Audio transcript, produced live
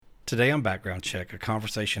Today on Background Check, a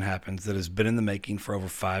conversation happens that has been in the making for over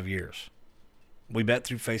 5 years. We met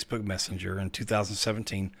through Facebook Messenger in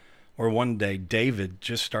 2017, where one day David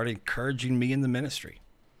just started encouraging me in the ministry.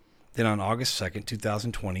 Then on August 2nd,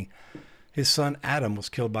 2020, his son Adam was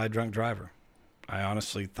killed by a drunk driver. I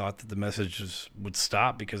honestly thought that the messages would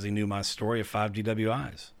stop because he knew my story of 5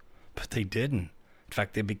 DWIs, but they didn't. In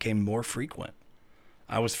fact, they became more frequent.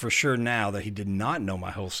 I was for sure now that he did not know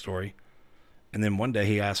my whole story. And then one day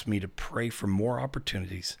he asked me to pray for more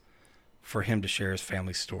opportunities for him to share his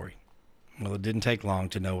family story. Well, it didn't take long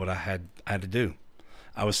to know what I had to do.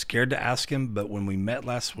 I was scared to ask him, but when we met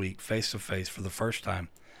last week face to face for the first time,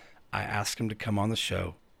 I asked him to come on the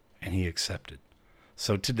show and he accepted.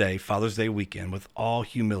 So today, Father's Day weekend, with all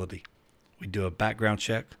humility, we do a background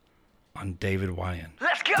check on David Wyan.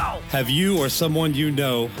 Let's go! Have you or someone you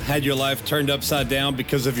know had your life turned upside down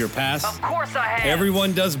because of your past? Of course I have.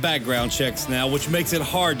 Everyone does background checks now, which makes it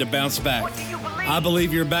hard to bounce back. What do you believe? I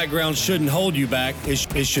believe your background shouldn't hold you back. It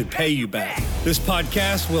should pay you back. This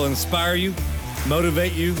podcast will inspire you,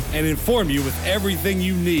 motivate you, and inform you with everything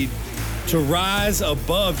you need to rise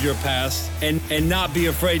above your past and not be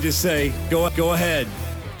afraid to say, go ahead,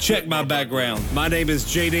 check my background. My name is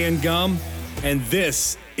Jaden Gum, and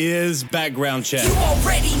this is Background Check. You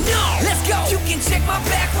already know. Let's go. You can check my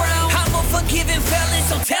background. I'm a forgiving felon,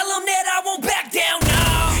 so tell them that I won't back down.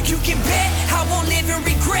 No. You can bet I won't live in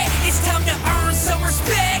regret. It's time to earn some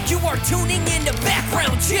respect. You are tuning in to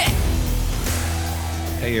Background Check.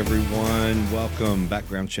 Hey everyone, welcome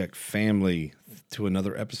Background Check family to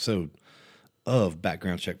another episode of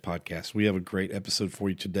Background Check Podcast. We have a great episode for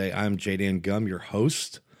you today. I'm Jaden Gum, your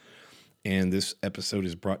host. And this episode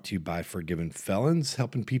is brought to you by Forgiven Felons,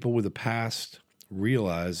 helping people with a past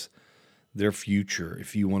realize their future.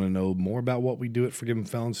 If you want to know more about what we do at Forgiven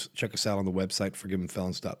Felons, check us out on the website,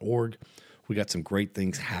 forgivenfelons.org. We got some great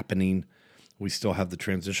things happening. We still have the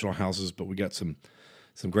transitional houses, but we got some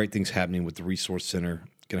great things happening with the Resource Center.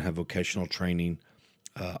 Going to have vocational training,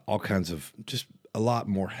 all kinds of just a lot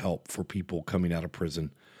more help for people coming out of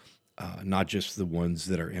prison, not just the ones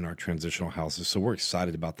that are in our transitional houses. So we're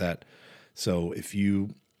excited about that. So if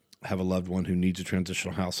you have a loved one who needs a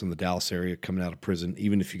transitional house in the Dallas area coming out of prison,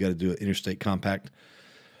 even if you got to do an interstate compact,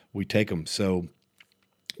 we take them. So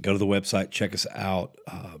go to the website, check us out.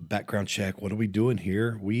 Background check. What are we doing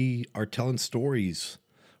here? We are telling stories.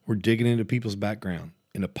 We're digging into people's background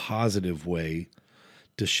in a positive way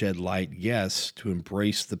to shed light, yes, to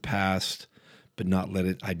embrace the past, but not let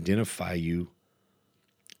it identify you,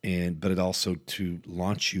 but it also to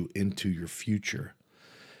launch you into your future.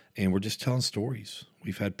 And we're just telling stories.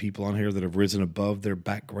 We've had people on here that have risen above their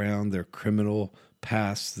background, their criminal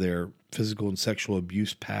past, their physical and sexual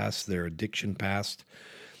abuse past, their addiction past.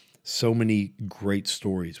 So many great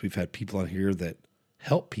stories. We've had people on here that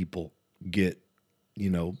help people get,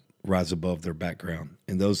 rise above their background.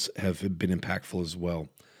 And those have been impactful as well.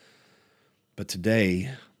 But today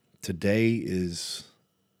is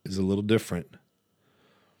a little different.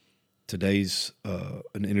 Today's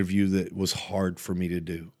an interview that was hard for me to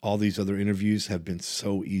do. All these other interviews have been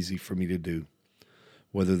so easy for me to do.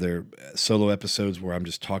 Whether they're solo episodes where I'm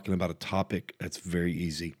just talking about a topic, that's very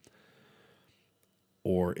easy.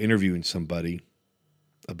 Or interviewing somebody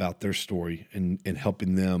about their story and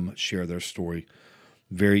helping them share their story,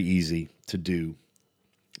 very easy to do.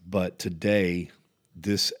 But today,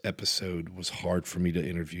 this episode was hard for me to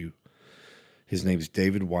interview. His name is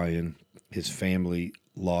David Wyan. His family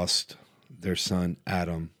lost their son,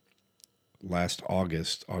 Adam, last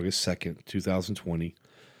August 2nd, 2020,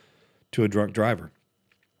 to a drunk driver.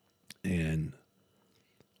 And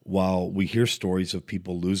while we hear stories of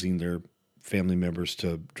people losing their family members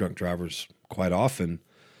to drunk drivers quite often,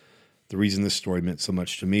 the reason this story meant so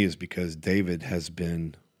much to me is because David has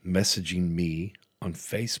been messaging me on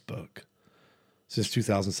Facebook since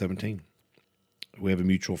 2017. We have a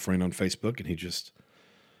mutual friend on Facebook, and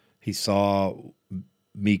he saw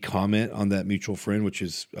me comment on that mutual friend, which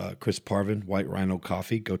is Chris Parvin, White Rhino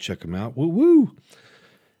Coffee. Go check him out. Woo woo!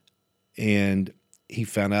 And he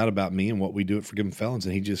found out about me and what we do at Forgiven Felons,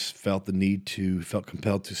 and he just felt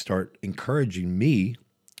compelled to start encouraging me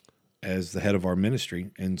as the head of our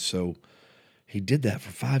ministry. And so he did that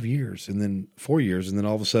for 5 years, and then 4 years, and then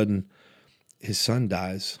all of a sudden his son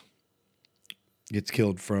dies, gets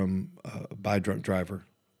killed by a drunk driver.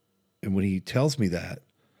 And when he tells me that,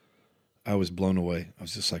 I was blown away. I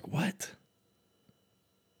was just like, what?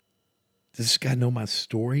 Does this guy know my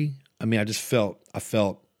story? I mean, I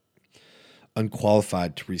felt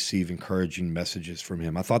unqualified to receive encouraging messages from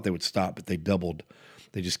him. I thought they would stop, but they doubled.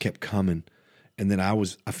 They just kept coming. And then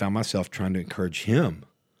I found myself trying to encourage him,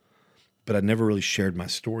 but I never really shared my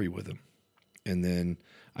story with him. And then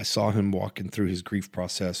I saw him walking through his grief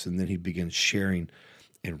process, and then he began sharing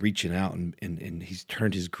and reaching out, and he's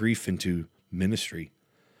turned his grief into ministry.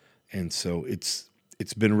 And so it's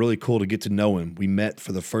been really cool to get to know him. We met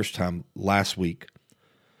for the first time last week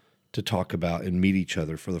to talk about and meet each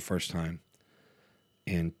other for the first time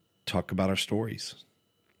and talk about our stories.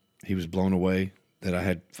 He was blown away that I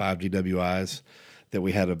had 5 DWIs, that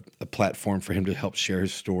we had a platform for him to help share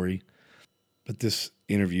his story. But this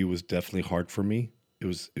interview was definitely hard for me.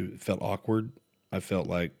 It felt awkward. I felt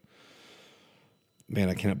like, man,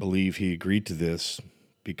 I cannot believe he agreed to this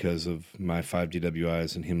because of my 5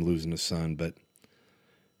 DWIs and him losing a son. But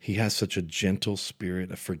he has such a gentle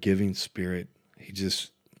spirit, a forgiving spirit. He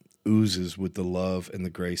just oozes with the love and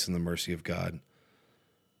the grace and the mercy of God.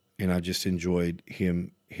 And I just enjoyed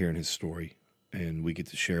him hearing his story, and we get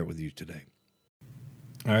to share it with you today.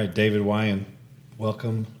 All right, David Wyan,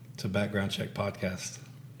 welcome to Background Check Podcast.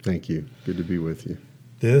 Thank you. Good to be with you.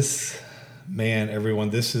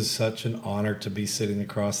 Everyone, this is such an honor to be sitting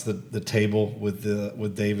across the table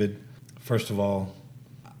with David. First of all,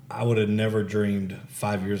 I would have never dreamed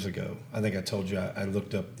 5 years ago. I think I told you I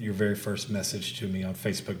looked up your very first message to me on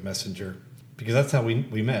Facebook Messenger, because that's how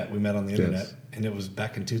we met. We met on the internet, Yes. and it was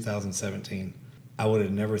back in 2017. I would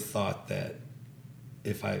have never thought that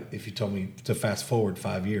if you told me to fast forward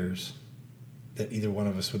 5 years, that either one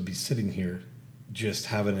of us would be sitting here just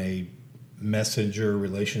having a messenger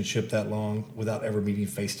relationship that long without ever meeting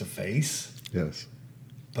face to face. Yes.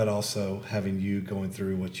 But also having you going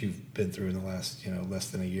through what you've been through in the last, less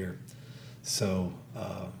than a year. So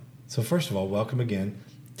first of all, welcome again.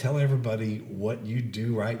 Tell everybody what you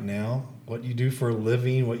do right now, what you do for a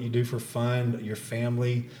living, what you do for fun, your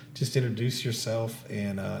family. Just introduce yourself,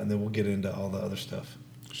 and then we'll get into all the other stuff.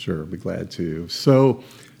 Sure, I'd be glad to. So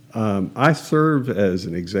I serve as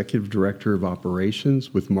an executive director of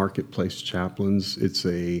operations with Marketplace Chaplains. It's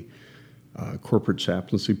a corporate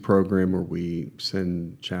chaplaincy program where we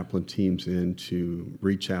send chaplain teams in to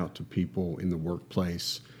reach out to people in the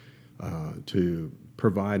workplace to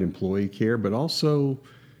provide employee care, but also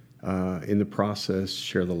in the process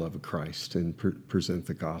share the love of Christ and present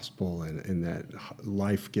the gospel and that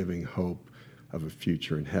life-giving hope of a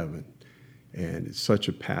future in heaven. And it's such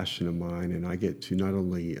a passion of mine, and I get to not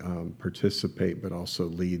only participate but also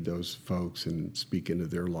lead those folks and speak into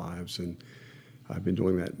their lives. And I've been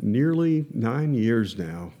doing that nearly 9 years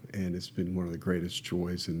now, and it's been one of the greatest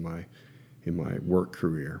joys in my work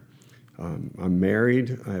career. I'm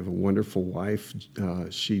married. I have a wonderful wife,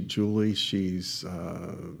 Julie. She's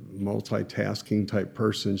a multitasking type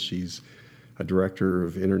person. She's a director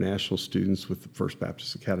of international students with the First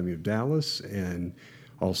Baptist Academy of Dallas, and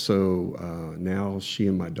also now she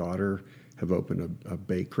and my daughter have opened a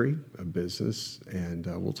bakery, a business, and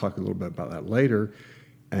we'll talk a little bit about that later.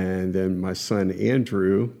 And then my son,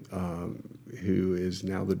 Andrew, who is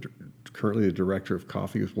now currently the director of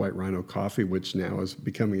coffee with White Rhino Coffee, which now is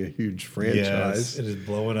becoming a huge franchise. Yes, it is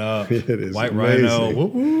blowing up. It is White amazing. Rhino,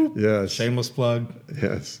 whoop, whoop. Yes. Shameless plug.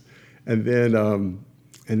 Yes. And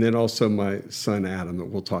then also my son, Adam, that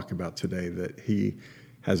we'll talk about today, that he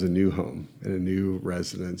has a new home and a new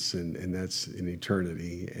residence, and that's in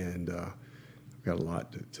eternity. And I've got a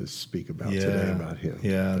lot to speak about today about him.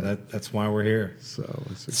 Yeah, that's why we're here. So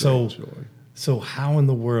it's a great joy. So how in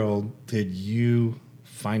the world did you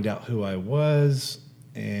find out who I was,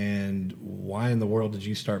 and why in the world did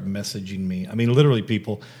you start messaging me? I mean, literally,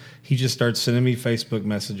 people, he just started sending me Facebook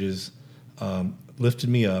messages,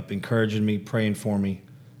 lifted me up, encouraging me, praying for me,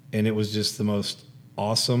 and it was just the most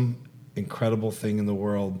awesome, incredible thing in the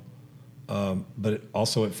world. But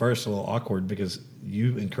also at first a little awkward because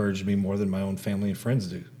you encouraged me more than my own family and friends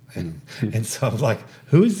do. And so I'm like,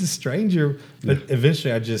 who is this stranger? But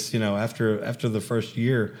eventually I just, after the first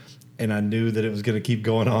year, and I knew that it was going to keep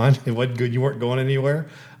going on, it wasn't good, you weren't going anywhere,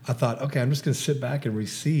 I thought, okay, I'm just going to sit back and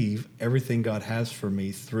receive everything God has for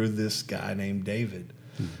me through this guy named David.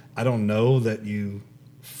 I don't know that you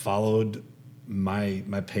followed my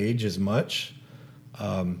page as much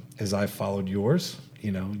as I followed yours.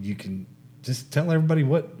 You can just tell everybody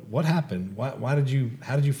what happened. How did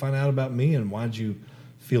you find out about me, and why did you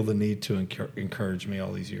feel the need to encourage me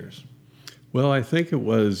all these years? Well, I think it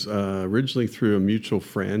was originally through a mutual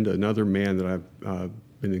friend, another man that I've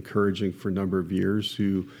been encouraging for a number of years,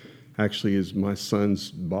 who actually is my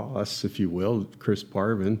son's boss, if you will, Chris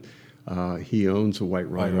Parvin. He owns a White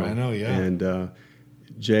Rhino. White Rhino, yeah. And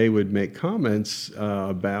Jay would make comments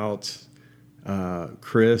about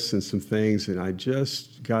Chris and some things, and I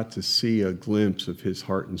just got to see a glimpse of his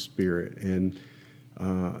heart and spirit. And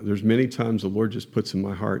there's many times the Lord just puts in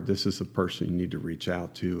my heart, this is the person you need to reach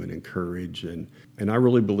out to and encourage. And I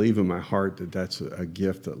really believe in my heart that that's a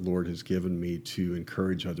gift that Lord has given me to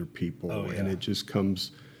encourage other people. Oh, yeah. And it just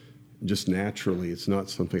comes just naturally. It's not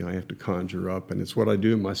something I have to conjure up, and it's what I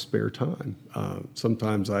do in my spare time.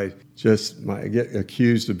 Sometimes I get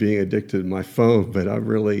accused of being addicted to my phone, but I'm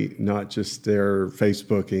really not just there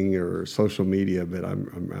Facebooking or social media, but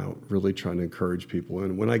I'm out really trying to encourage people.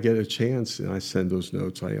 And when I get a chance and I send those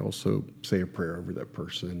notes, I also say a prayer over that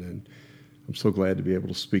person. And I'm so glad to be able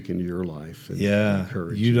to speak into your life and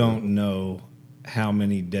encourage you. Don't know how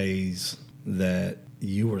many days that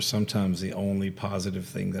you were sometimes the only positive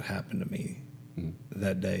thing that happened to me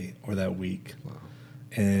that day or that week. Wow.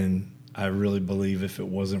 And I really believe if it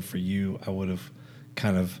wasn't for you, I would have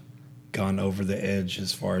kind of gone over the edge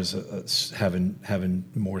as far as having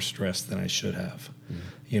more stress than I should have.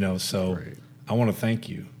 So Great. I want to thank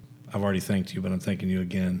you. I've already thanked you, but I'm thanking you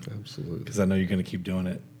again. Absolutely. Because I know you're going to keep doing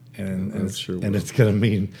it. And it's going to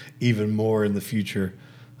mean even more in the future.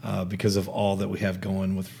 Because of all that we have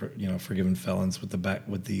going with Forgiven Felons, with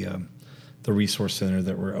the resource center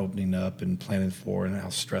that we're opening up and planning for, and how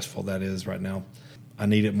stressful that is right now. I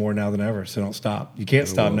need it more now than ever, so don't stop. You can't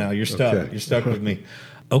stop now. You're stuck. Okay. You're stuck with me.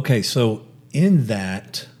 Okay, so in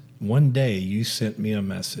that, one day you sent me a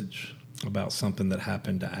message about something that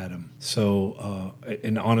happened to Adam. So,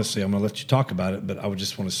 and honestly, I'm going to let you talk about it, but I would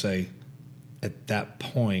just want to say, at that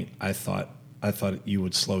point, I thought you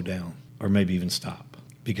would slow down or maybe even stop,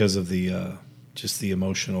 because of the just the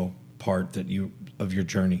emotional part of your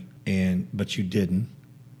journey, but you didn't.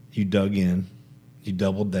 You dug in, you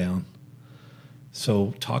doubled down.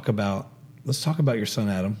 So let's talk about your son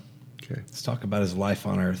Adam. Okay. Let's talk about his life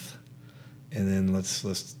on earth, and then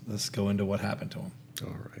let's go into what happened to him.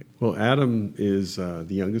 All right. Well, Adam is the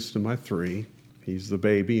youngest of my three. He's the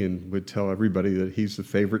baby, and would tell everybody that he's the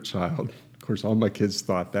favorite child. Of course, all my kids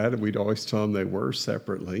thought that, and we'd always tell them they were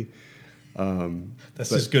separately. That's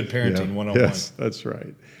just good parenting 101. Yes, that's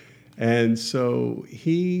right. And so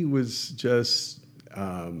he was just,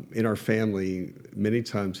 in our family, many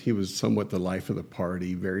times he was somewhat the life of the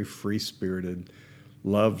party, very free-spirited,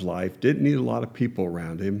 loved life, didn't need a lot of people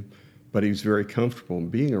around him, but he was very comfortable in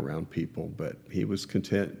being around people. But he was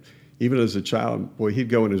content. Even as a child, boy, he'd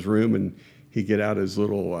go in his room and he'd get out his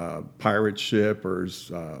little pirate ship or his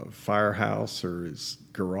firehouse or his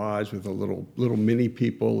garage with a little mini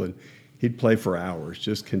people, and he'd play for hours,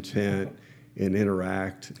 just content and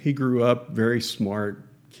interact. He grew up very smart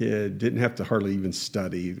kid, didn't have to hardly even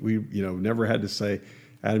study. We, never had to say,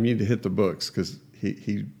 Adam, you need to hit the books, because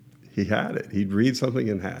he had it. He'd read something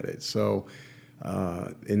and had it. So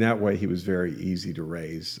in that way, he was very easy to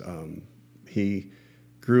raise. He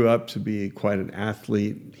grew up to be quite an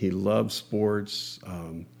athlete. He loved sports.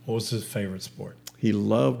 What was his favorite sport? He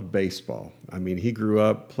loved baseball. I mean, he grew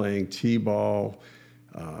up playing t-ball,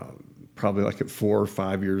 probably like at 4 or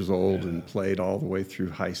 5 years old, and played all the way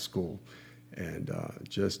through high school, and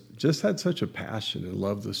just had such a passion and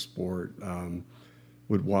loved the sport.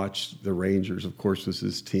 Would watch the Rangers, of course, was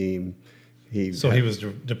his team. He was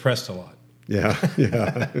depressed a lot. Yeah.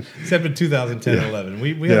 Except in 2010 and 11.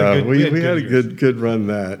 We had a good run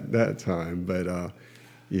that time, but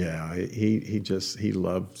he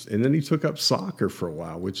loved, and then he took up soccer for a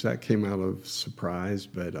while, which that came out of surprise,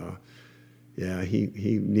 but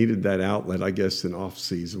he needed that outlet, I guess, in off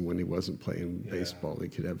season when he wasn't playing baseball. He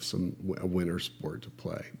could have a winter sport to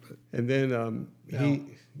play. And then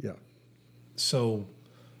So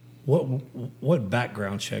what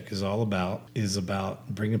Background Check is all about is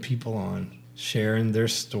about bringing people on, sharing their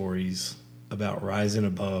stories about rising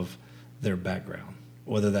above their background,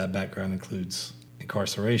 whether that background includes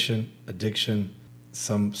incarceration, addiction.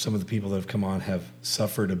 Some of the people that have come on have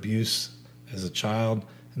suffered abuse as a child,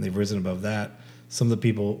 and they've risen above that. Some of the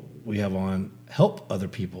people we have on help other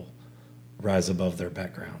people rise above their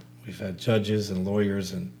background. We've had judges and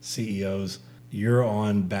lawyers and CEOs. You're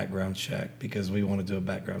on Background Check because we want to do a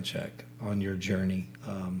background check on your journey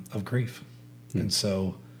of grief. And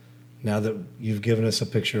so now that you've given us a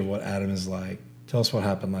picture of what Adam is like, tell us what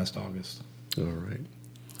happened last August. All right.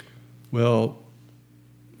 Well,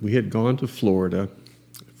 we had gone to Florida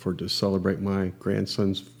to celebrate my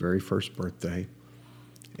grandson's very first birthday.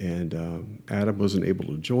 And Adam wasn't able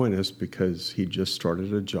to join us because he just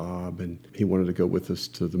started a job, and he wanted to go with us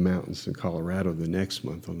to the mountains in Colorado the next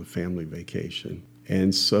month on the family vacation.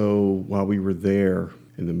 And so while we were there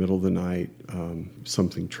in the middle of the night,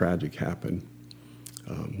 something tragic happened.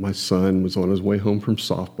 My son was on his way home from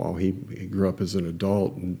softball. He grew up as an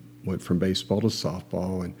adult and went from baseball to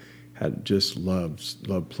softball, and had just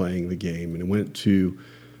loved playing the game, and went to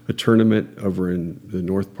a tournament over in the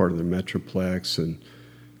north part of the Metroplex and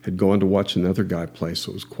had gone to watch another guy play,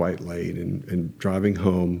 so it was quite late. And driving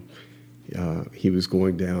home, he was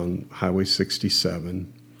going down Highway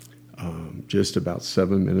 67, just about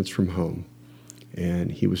 7 minutes from home.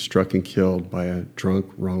 And he was struck and killed by a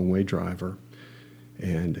drunk, wrong-way driver.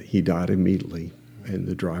 And he died immediately, and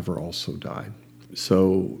the driver also died.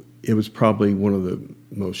 So it was probably one of the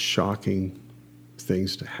most shocking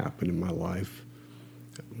things to happen in my life.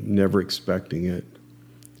 Never expecting it,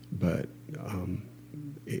 but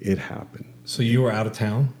it happened. So you were out of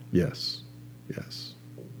town? Yes.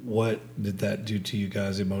 What did that do to you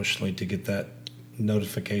guys emotionally to get that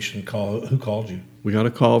notification call? Who called you? We got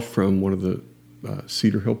a call from one of the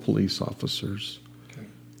Cedar Hill police officers,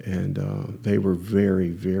 and they were very,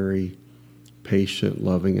 very patient,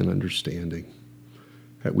 loving, and understanding.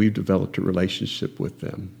 We've developed a relationship with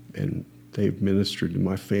them, and they've ministered to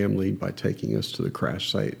my family by taking us to the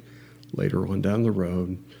crash site later on down the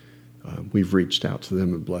road. We've reached out to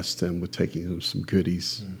them and blessed them with taking them some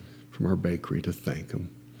goodies from our bakery to thank them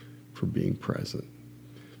for being present.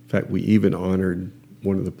 In fact, we even honored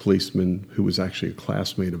one of the policemen who was actually a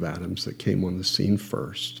classmate of Adam's that came on the scene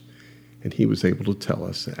first. And he was able to tell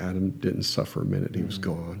us that Adam didn't suffer a minute. He was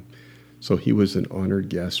gone. So he was an honored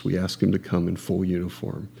guest. We asked him to come in full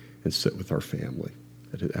uniform and sit with our family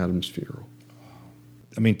at Adam's funeral.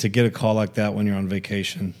 I mean, to get a call like that when you're on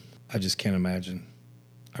vacation, I just can't imagine.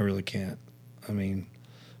 I really can't. I mean,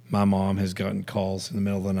 my mom has gotten calls in the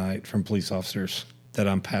middle of the night from police officers that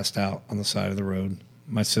I'm passed out on the side of the road.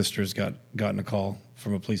 My sister's gotten a call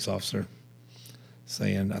from a police officer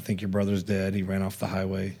saying, I think your brother's dead. He ran off the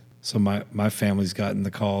highway. So my family's gotten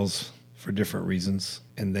the calls for different reasons,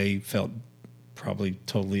 and they felt probably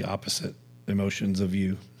totally opposite emotions of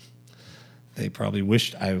you. They probably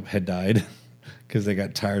wished I had died because they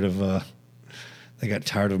got tired of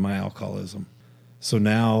my alcoholism. So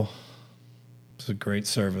now it's a great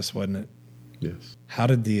service, wasn't it? Yes. How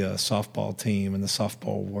did the softball team and the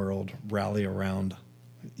softball world rally around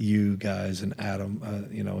you guys and Adam,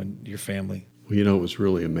 and your family? Well, it was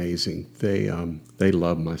really amazing. They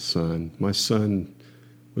loved my son. My son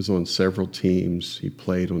was on several teams. He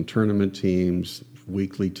played on tournament teams,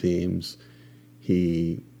 weekly teams.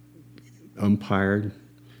 He umpired.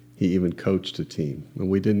 He even coached a team. And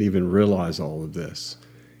we didn't even realize all of this.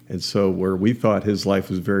 And so where we thought his life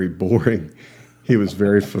was very boring, he was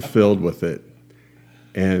very fulfilled with it.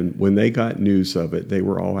 And when they got news of it, they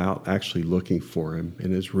were all out actually looking for him.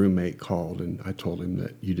 And his roommate called, and I told him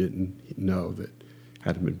that you didn't know that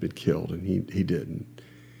Adam had been killed, and he didn't.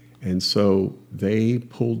 And so they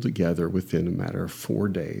pulled together within a matter of 4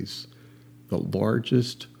 days the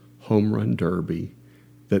largest home run derby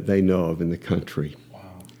that they know of in the country.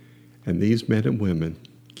 Wow. And these men and women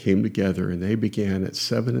came together, and they began at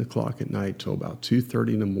 7 o'clock at night till about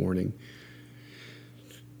 2:30 in the morning,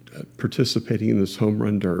 participating in this home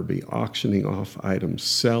run derby, auctioning off items,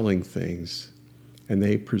 selling things, and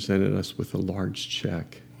they presented us with a large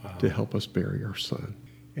check to help us bury our son.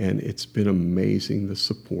 And it's been amazing, the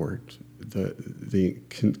support, the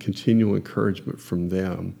continual encouragement from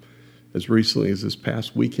them. As recently as this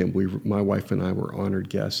past weekend, my wife and I were honored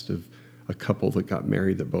guests of a couple that got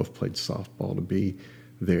married that both played softball to be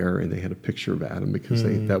there, and they had a picture of Adam because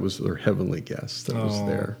that was their heavenly guest that was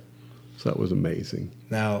there. So that was amazing.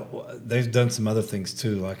 Now, they've done some other things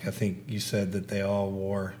too. Like I think you said that they all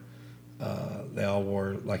wore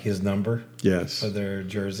like his number. Yes. For their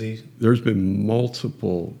jersey. There's been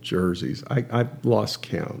multiple jerseys. I've lost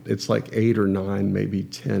count. It's like 8 or 9, maybe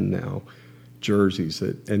 10 now, jerseys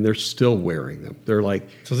and they're still wearing them. They're like.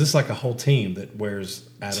 So this is like a whole team that wears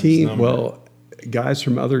Adam's number. Well, guys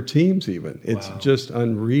from other teams even. It's just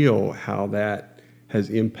unreal how that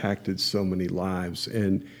has impacted so many lives.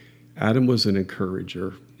 And Adam was an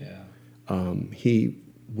encourager. Yeah. He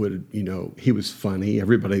would, he was funny.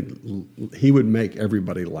 He would make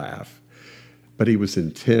everybody laugh. But he was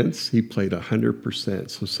intense. He played 100%.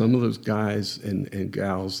 So some of those guys and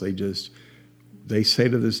gals, they say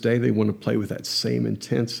to this day they want to play with that same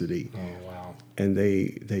intensity. Oh, wow. And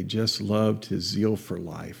they just loved his zeal for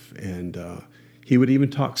life. And he would even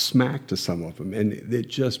talk smack to some of them. And it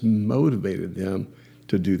just motivated them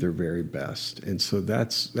to do their very best. And so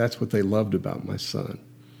that's what they loved about my son.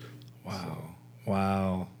 Wow.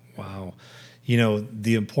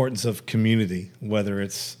 The importance of community, whether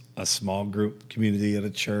it's a small group community at a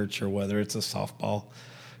church or whether it's a softball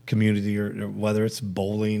community or whether it's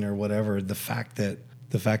bowling or whatever, the fact that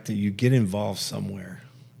you get involved somewhere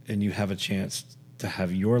and you have a chance to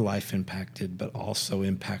have your life impacted, but also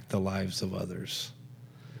impact the lives of others.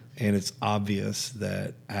 And it's obvious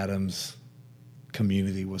that Adam's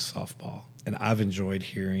community with softball. And I've enjoyed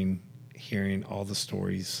hearing all the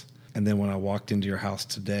stories. And then when I walked into your house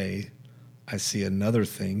today, I see another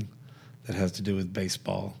thing that has to do with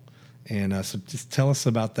baseball. And so just tell us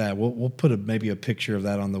about that. We'll put maybe a picture of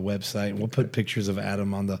that on the website, and we'll put pictures of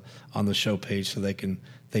Adam on the show page so they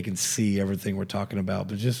can see everything we're talking about.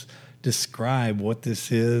 But just describe what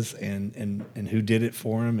this is and who did it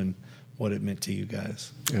for him and what it meant to you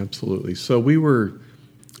guys. Absolutely. So we were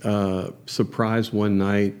surprised one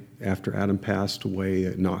night after Adam passed away.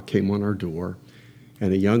 A knock came on our door,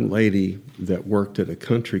 and a young lady that worked at a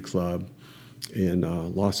country club in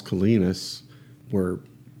Las Colinas, where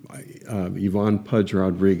Yvonne Pudge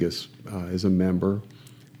Rodriguez is a member.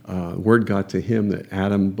 Word got to him that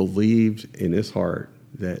Adam believed in his heart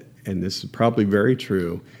that, and this is probably very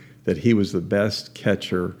true, that he was the best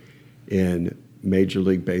catcher in Major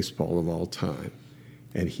League Baseball of all time.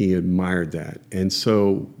 And he admired that. And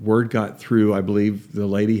so word got through. I believe the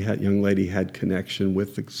young lady had connection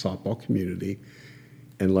with the softball community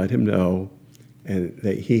and let him know, and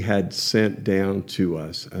that he had sent down to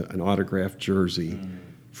us an autographed jersey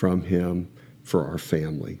from him for our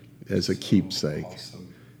family as a keepsake.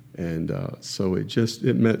 Awesome. And so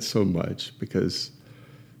it meant so much because,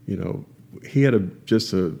 he had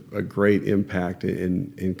just a great impact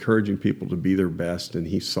in encouraging people to be their best, and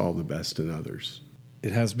he saw the best in others.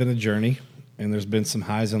 It has been a journey, and there's been some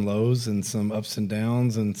highs and lows and some ups and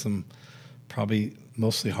downs and some probably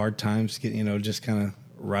mostly hard times, just kind of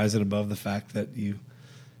rising above the fact that you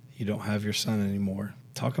don't have your son anymore.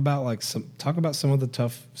 Talk about some of the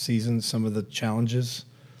tough seasons, some of the challenges,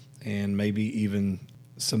 and maybe even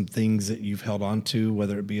some things that you've held on to,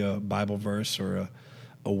 whether it be a Bible verse or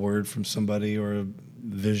a word from somebody or a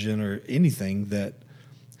vision or anything that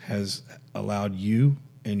has allowed you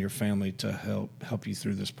and your family to help you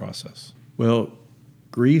through this process. Well,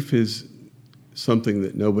 grief is something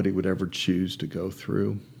that nobody would ever choose to go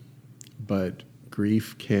through, but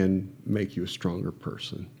grief can make you a stronger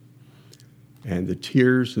person. And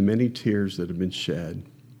the many tears that have been shed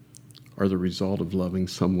are the result of loving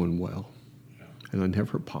someone well. Yeah. And I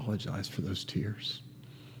never apologize for those tears.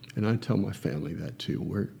 And I tell my family that too,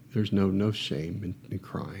 where there's no shame in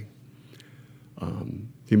crying.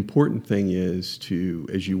 The important thing is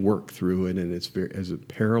as you work through it, and as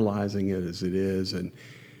paralyzing it as it is, and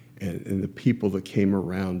the people that came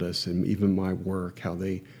around us, and even my work, how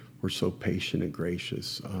they were so patient and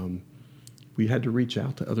gracious. We had to reach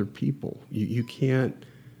out to other people. You can't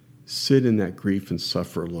sit in that grief and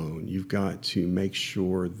suffer alone. You've got to make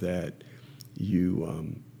sure that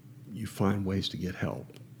you find ways to get help.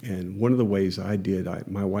 And one of the ways I did,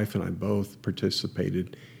 my wife and I both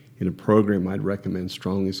participated in a program I'd recommend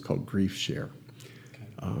strongly. It's called Grief Share.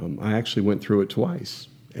 Okay. I actually went through it twice,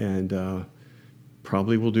 and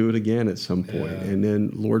probably will do it again at some point. Yeah. And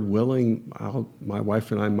then, Lord willing, my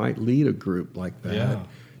wife and I might lead a group like that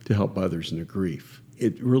to help others in their grief.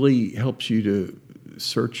 It really helps you to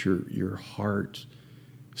search your heart,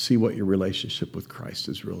 see what your relationship with Christ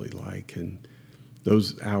is really like, and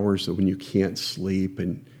those hours that when you can't sleep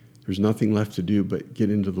and there's nothing left to do but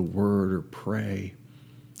get into the Word or pray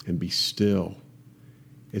and be still.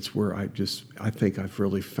 It's where I think I've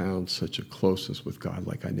really found such a closeness with God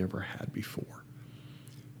like I never had before.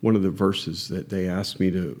 One of the verses that they asked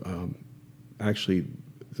me to, actually,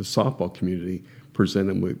 the softball community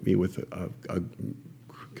presented me with a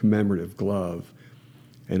commemorative glove,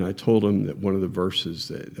 and I told them that one of the verses,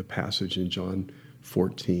 the passage in John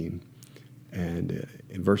 14, and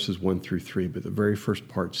in verses 1-3, but the very first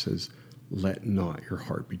part says, "Let not your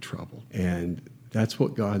heart be troubled." And that's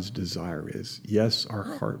what God's desire is. Yes, our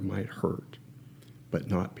heart might hurt, but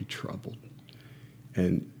not be troubled.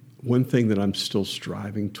 And one thing that I'm still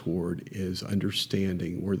striving toward is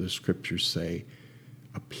understanding where the scriptures say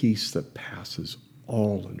a peace that passes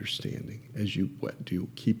all understanding as you do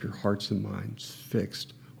keep your hearts and minds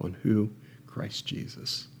fixed on who? Christ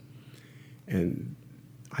Jesus. And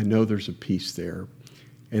I know there's a peace there.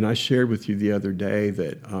 And I shared with you the other day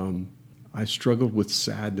that I struggled with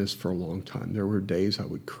sadness for a long time. There were days I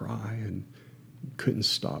would cry and couldn't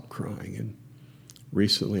stop crying. And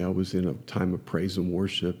recently I was in a time of praise and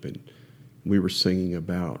worship, and we were singing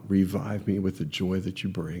about "Revive me with the joy that you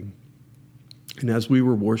bring." And as we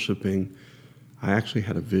were worshiping, I actually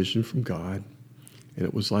had a vision from God, and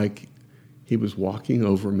it was like he was walking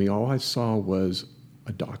over me. All I saw was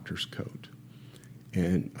a doctor's coat.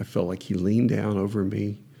 And I felt like he leaned down over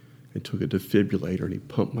me and took a defibrillator, and he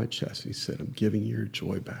pumped my chest, and he said, "I'm giving you your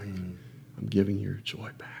joy back. I'm giving you your joy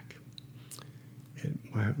back." And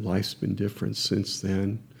my life's been different since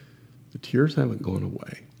then. The tears haven't gone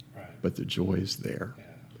away, right, but the joy is there.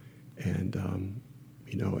 Yeah. And,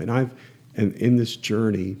 and in this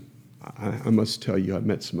journey, I must tell you, I've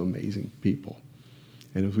met some amazing people.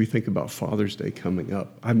 And as we think about Father's Day coming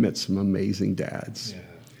up, I've met some amazing dads. Yeah.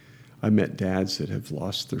 I met dads that have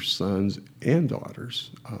lost their sons and daughters,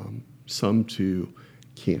 some to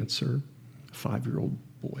cancer, a 5-year-old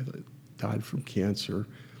boy that died from cancer.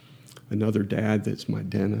 Another dad that's my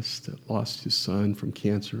dentist that lost his son from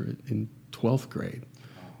cancer in 12th grade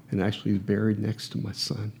and actually is buried next to my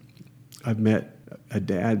son. I've met a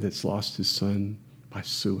dad that's lost his son by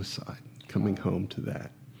suicide, coming home to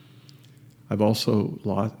that. I've also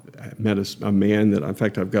met a man that, in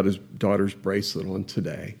fact, I've got his daughter's bracelet on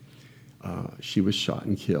today. She was shot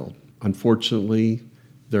and killed. Unfortunately,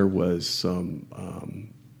 there was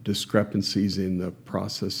some discrepancies in the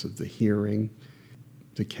process of the hearing.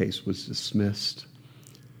 The case was dismissed.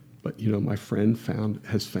 But, my friend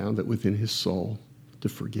has found it within his soul to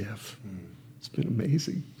forgive. It's been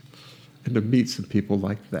amazing. And to meet some people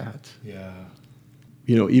like that. Yeah.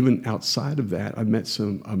 Even outside of that, I met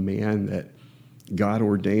a man that God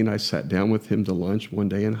ordained. I sat down with him to lunch one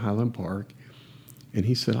day in Highland Park, and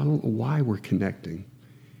he said, I don't know why we're connecting.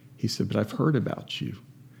 He said, but I've heard about you.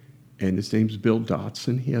 And his name's Bill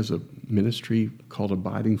Dotson. He has a ministry called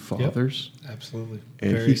Abiding Fathers. Yep, absolutely.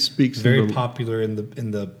 And he speaks very popular in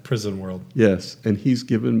the prison world. Yes, and he's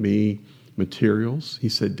given me materials. He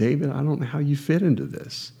said, David, I don't know how you fit into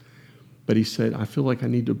this. But he said, I feel like I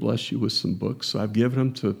need to bless you with some books. So I've given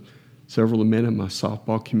them to several of the men in my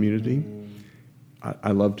softball community.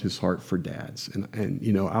 I loved his heart for dads. And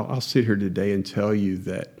I'll sit here today and tell you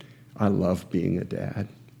that I love being a dad.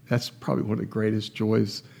 That's probably one of the greatest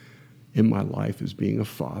joys in my life is being a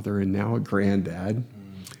father and now a granddad.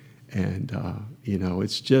 And,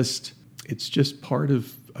 it's just part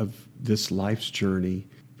of this life's journey,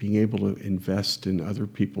 being able to invest in other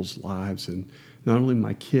people's lives. And not only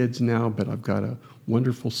my kids now, but I've got a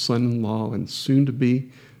wonderful son-in-law and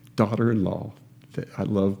soon-to-be daughter-in-law that I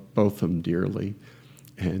love both of them dearly.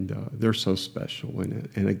 And they're so special.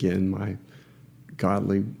 And again, my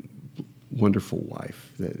godly, wonderful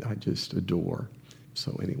wife that I just adore.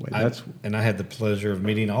 So anyway, and I had the pleasure of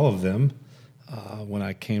meeting all of them when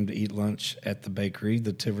I came to eat lunch at the bakery,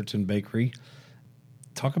 the Tiverton Bakery.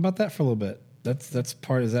 Talk about that for a little bit. Is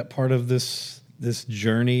that part of this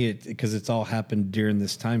journey? Because it's all happened during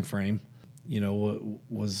this time frame.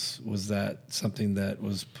 Was that something that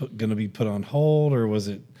was going to be put on hold, or was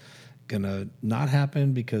it going to not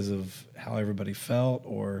happen because of how everybody felt,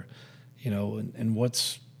 or and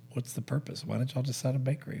what's the purpose? Why did y'all decide a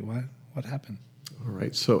bakery? What happened? All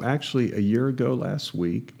right. So actually, a year ago last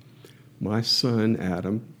week, my son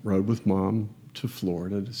Adam rode with Mom to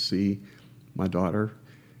Florida to see my daughter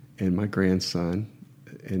and my grandson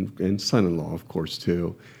and son-in-law, of course,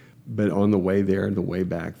 too. But on the way there and the way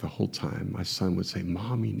back, the whole time, my son would say,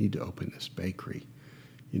 Mom, you need to open this bakery.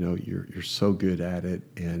 You're so good at it.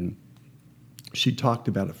 And she talked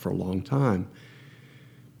about it for a long time.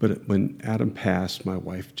 But when Adam passed, my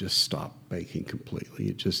wife just stopped baking completely.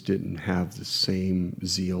 It just didn't have the same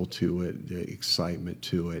zeal to it, the excitement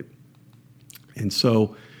to it. And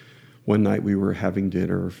so one night we were having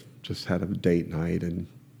dinner, just had a date night, and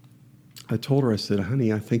I told her, I said,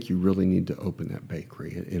 honey, I think you really need to open that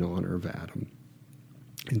bakery in honor of Adam.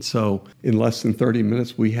 And so in less than 30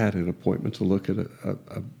 minutes, we had an appointment to look at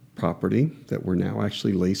a property that we're now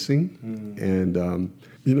actually leasing. And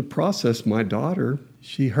in the process, my daughter,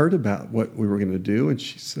 she heard about what we were going to do, and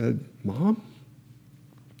she said, Mom,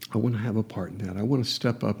 I want to have a part in that. I want to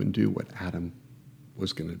step up and do what Adam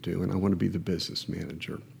was going to do, and I want to be the business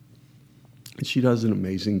manager. And she does an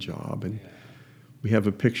amazing job. And we have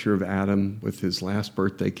a picture of Adam with his last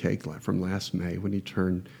birthday cake from last May when he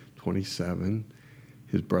turned 27.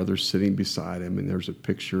 His brother's sitting beside him, and there's a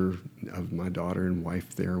picture of my daughter and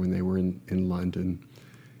wife there when they were in London.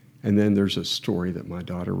 And then there's a story that my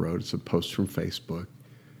daughter wrote. It's a post from Facebook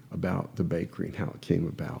about the bakery and how it came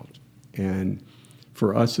about. And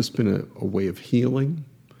for us, it's been a way of healing,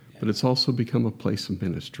 but it's also become a place of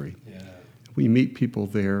ministry. Yeah. We meet people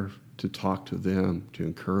there to talk to them, to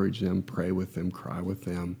encourage them, pray with them, cry with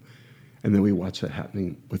them. And then we watch that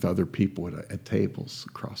happening with other people at tables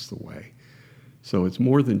across the way. So it's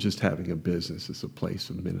more than just having a business. It's a place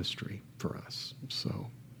of ministry for us. So,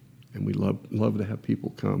 and we love to have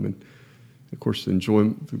people come and, of course, enjoy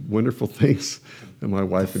the wonderful things that my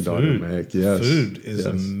wife and daughter make. Yes, food is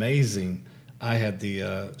amazing. I had the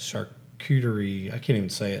charcuterie. I can't even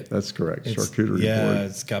say it. That's correct. Charcuterie board.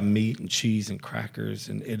 It's got meat and cheese and crackers,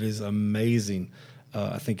 and it is amazing.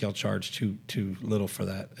 I think y'all charge too little for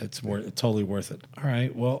that. It's totally worth it. All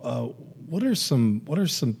right. Well, what are some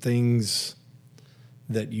things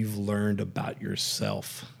that you've learned about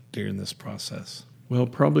yourself during this process? Well,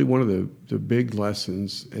 probably one of the big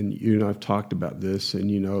lessons, and you and I've talked about this, and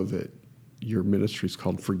you know that your ministry is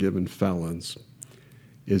called Forgiven Felons,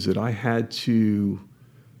 is that I had to,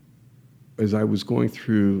 as I was going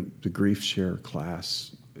through the grief share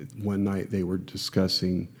class, one night they were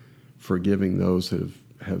discussing forgiving those that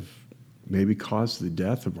have maybe caused the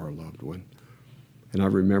death of our loved one. And I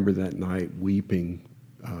remember that night weeping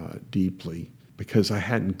deeply because I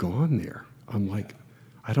hadn't gone there. I'm like,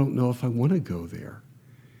 I don't know if I want to go there.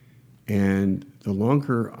 And the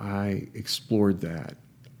longer I explored that,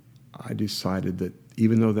 I decided that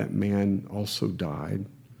even though that man also died,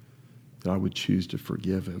 that I would choose to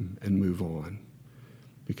forgive him and move on,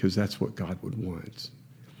 because that's what God would want.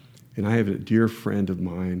 And I have a dear friend of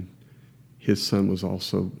mine. His son was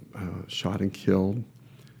also shot and killed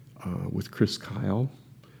with Chris Kyle,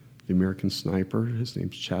 the American sniper. His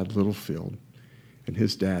name's Chad Littlefield. And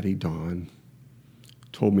his daddy, Don,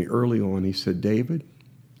 told me early on, he said, David,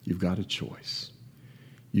 you've got a choice.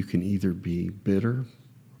 You can either be bitter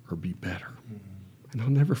or be better. Mm-hmm. And I'll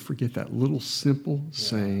never forget that little simple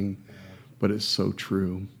saying, but it's so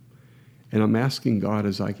true. And I'm asking God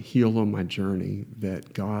as I heal on my journey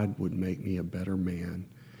that God would make me a better man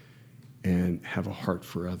and have a heart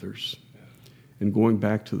for others. And going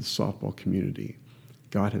back to the softball community,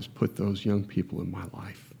 God has put those young people in my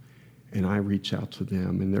life, and I reach out to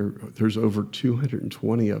them, and there's over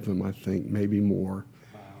 220 of them, I think, maybe more,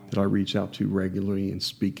 that I reach out to regularly and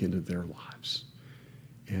speak into their lives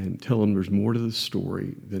and tell them there's more to the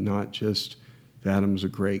story than not just that Adam's a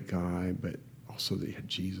great guy, but also that he had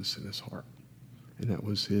Jesus in his heart. And that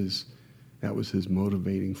was his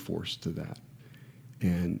motivating force to that.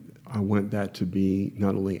 And I want that to be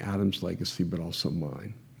not only Adam's legacy, but also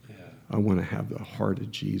mine. Yeah. I want to have the heart of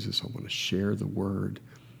Jesus. I want to share the word.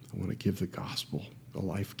 I want to give the gospel, the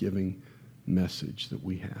life-giving message that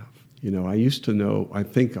we have. You know, I used to know, I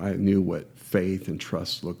think I knew what faith and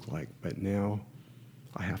trust looked like, but now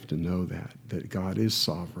I have to know that God is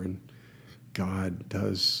sovereign. God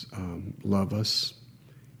does love us.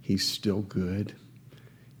 He's still good.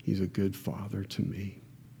 He's a good father to me.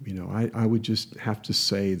 You know, I would just have to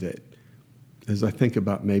say that as I think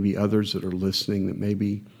about maybe others that are listening, that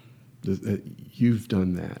maybe that you've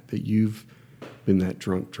done that you've been that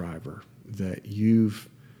drunk driver, that you've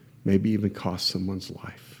maybe even cost someone's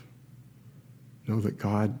life. Know that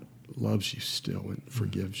God loves you still and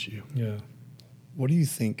forgives you. Yeah. What do you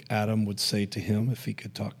think Adam would say to him if he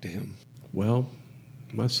could talk to him? Well,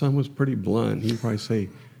 my son was pretty blunt. He'd probably say,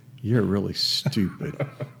 you're really stupid.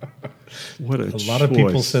 What a choice. Lot of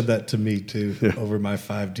people said that to me, too, over my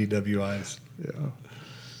 5 DWIs. Yeah.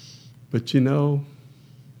 But, you know,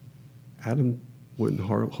 Adam wouldn't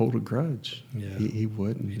hold a grudge. Yeah. He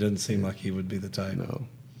wouldn't. He doesn't seem like he would be the type. No,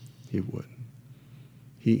 he wouldn't.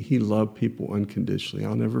 He loved people unconditionally.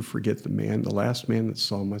 I'll never forget the last man that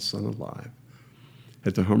saw my son alive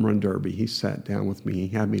at the Home Run Derby. He sat down with me. He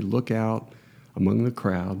had me look out among the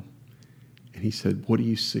crowd, and he said, what do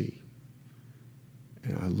you see?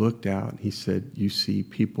 And I looked out, and he said, you see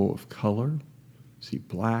people of color, see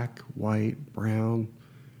black, white, brown,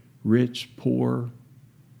 rich, poor,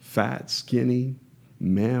 fat, skinny,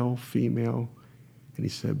 male, female. And he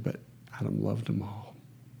said, but Adam loved them all.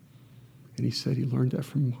 And he said he learned that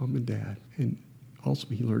from mom and dad. And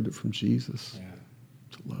ultimately, he learned it from Jesus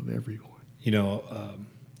to love everyone. You know,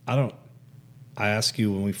 I asked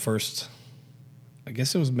you when we first, I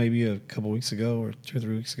guess it was maybe a couple weeks ago or 2 or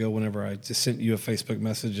 3 weeks ago, whenever I just sent you a Facebook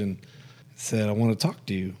message and said, I want to talk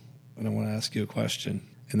to you and I want to ask you a question.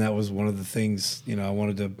 And that was one of the things, you know, I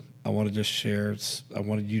wanted to share. I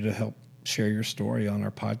wanted you to help share your story on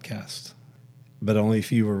our podcast, but only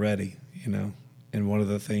if you were ready, you know. And one of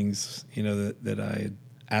the things, you know, that I had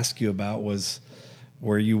asked you about was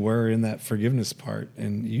where you were in that forgiveness part.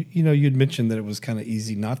 And you know, you'd mentioned that it was kind of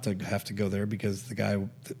easy not to have to go there because the guy who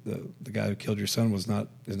killed your son is not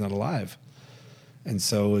alive. And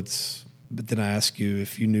so but then I asked you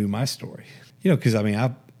if you knew my story, you know, because I mean,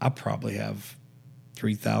 I probably have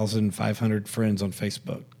 3,500 friends on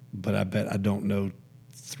Facebook, but I bet I don't know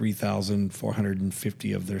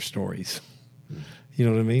 3,450 of their stories. You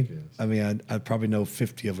know what I mean? Yes. I mean, I probably know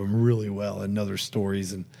 50 of them really well and know their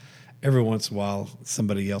stories. And every once in a while,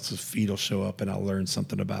 somebody else's feed will show up and I'll learn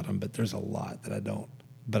something about them. But there's a lot that I don't.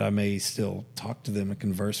 But I may still talk to them and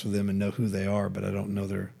converse with them and know who they are, but I don't know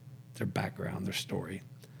their background, their story.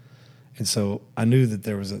 And so I knew that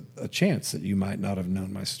there was a chance that you might not have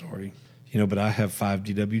known my story. You know, but I have 5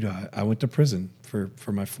 DWI. I went to prison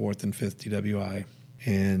for my 4th and 5th DWI.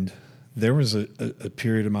 And there was a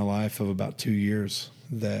period in my life of about 2 years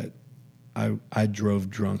that I drove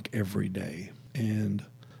drunk every day. And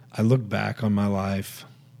I look back on my life,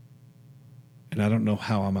 and I don't know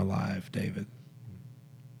how I'm alive, David.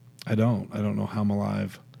 I don't know how I'm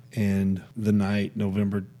alive. And the night,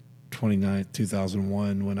 November 29th,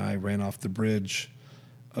 2001, when I ran off the bridge,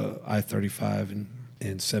 I-35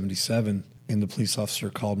 and 77, and the police officer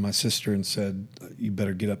called my sister and said, "You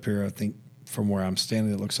better get up here. I think from where I'm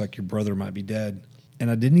standing, it looks like your brother might be dead." And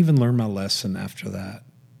I didn't even learn my lesson after that.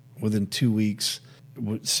 Within 2 weeks,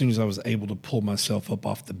 as soon as I was able to pull myself up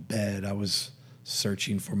off the bed, I was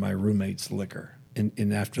searching for my roommate's liquor.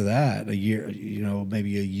 And after that, a year,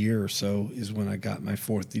 maybe a year or so is when I got my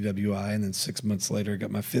 4th DWI, and then 6 months later, I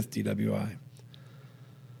got my 5th DWI.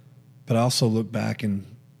 But I also look back and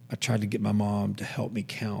I tried to get my mom to help me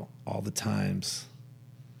count all the times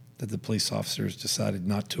that the police officers decided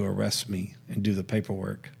not to arrest me and do the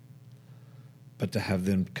paperwork, but to have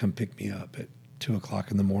them come pick me up at 2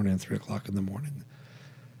 o'clock in the morning and 3 o'clock in the morning.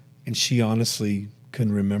 And she honestly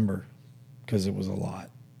couldn't remember because it was a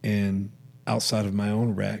lot. And outside of my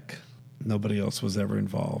own wreck, nobody else was ever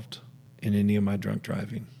involved in any of my drunk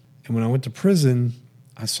driving. And when I went to prison,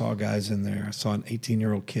 I saw guys in there. I saw an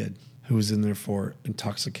 18-year-old kid who was in there for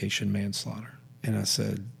intoxication manslaughter. And I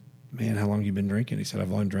said, "Man, how long have you been drinking?" He said,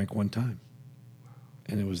 "I've only drank one time."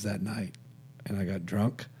 And it was that night. And I got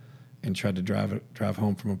drunk and tried to drive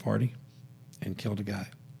home from a party and killed a guy.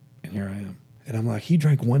 And here I am. And I'm like, he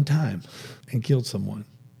drank one time and killed someone.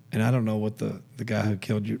 And I don't know what the guy who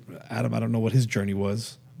killed you, Adam, I don't know what his journey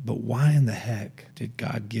was, but why in the heck did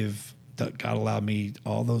God allow me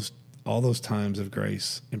all those times of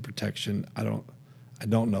grace and protection? I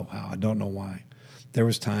don't know how. I don't know why. There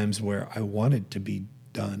was times where I wanted to be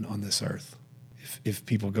done on this earth. If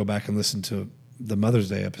people go back and listen to the Mother's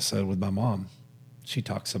Day episode with my mom, she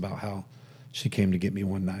talks about how she came to get me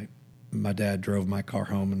one night. My dad drove my car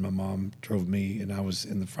home and my mom drove me, and I was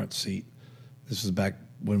in the front seat. This was back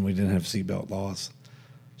when we didn't have seatbelt laws.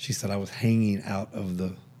 She said I was hanging out of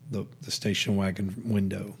the station wagon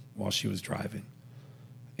window while she was driving.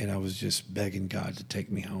 And I was just begging God to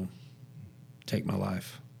take me home, take my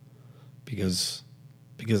life. Because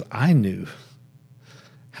I knew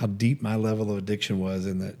how deep my level of addiction was,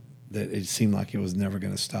 and that it seemed like it was never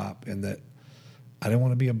going to stop, and that I didn't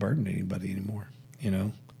want to be a burden to anybody anymore,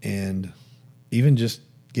 And even just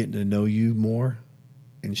getting to know you more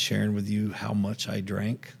and sharing with you how much I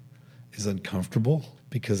drank is uncomfortable,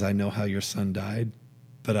 because I know how your son died.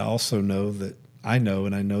 But I also know that I know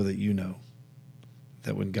that you know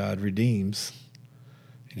that when God redeems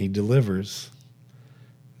and he delivers,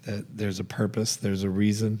 that there's a purpose, there's a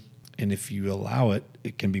reason. And if you allow it,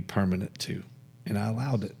 it can be permanent too. And I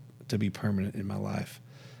allowed it to be permanent in my life.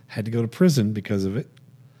 Had to go to prison because of it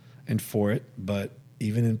and for it. But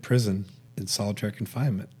even in prison, in solitary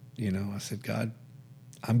confinement, I said, "God,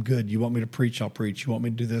 I'm good. You want me to preach, I'll preach. You want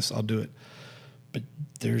me to do this, I'll do it. But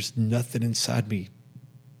there's nothing inside me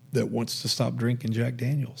that wants to stop drinking Jack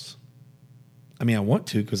Daniels. I mean, I want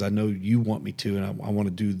to because I know you want me to, and I want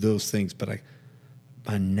to do those things, but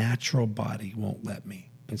my natural body won't let me.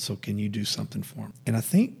 And so can you do something for him?" And I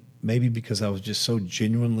think maybe because I was just so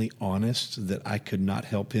genuinely honest that I could not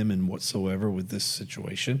help him in whatsoever with this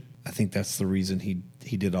situation, I think that's the reason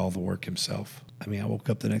he did all the work himself. I mean, I woke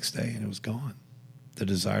up the next day and it was gone. The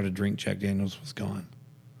desire to drink Jack Daniels was gone.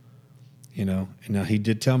 And now he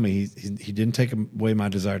did tell me he didn't take away my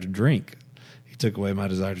desire to drink. He took away my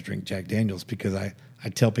desire to drink Jack Daniels, because I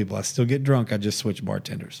tell people I still get drunk. I just switch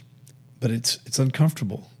bartenders. But it's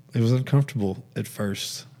uncomfortable. It was uncomfortable at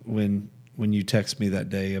first when you text me that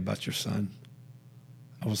day about your son.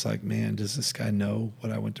 I was like, man, does this guy know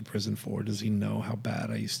what I went to prison for? Does he know how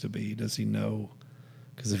bad I used to be? Does he know?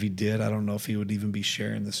 Because if he did, I don't know if he would even be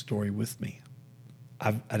sharing this story with me.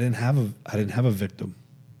 I didn't have a victim.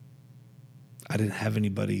 I didn't have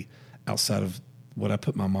anybody outside of what I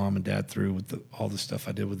put my mom and dad through with all the stuff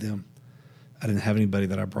I did with them. I didn't have anybody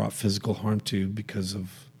that I brought physical harm to because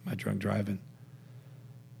of my drunk driving.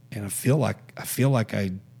 And I feel like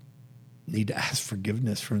I need to ask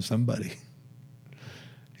forgiveness from somebody,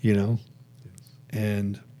 Yes.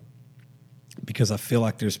 And because I feel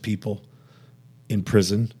like there's people in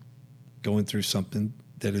prison going through something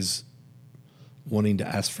that is wanting to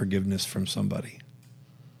ask forgiveness from somebody.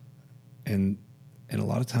 And a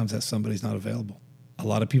lot of times that somebody's not available. A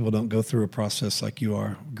lot of people don't go through a process like you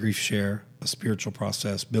are, grief share, a spiritual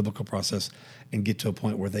process, biblical process, and get to a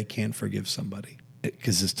point where they can forgive somebody,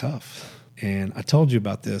 because it's tough. And I told you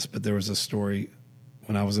about this, but there was a story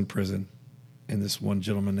when I was in prison, and this one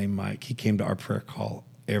gentleman named Mike, he came to our prayer call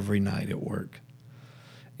every night at work.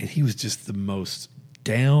 And he was just the most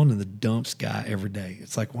down in the dumps guy every day.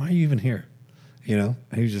 It's like, why are you even here? You know,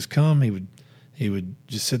 he would just come. He would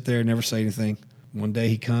just sit there and never say anything. One day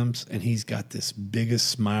he comes and he's got this biggest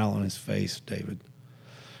smile on his face, David.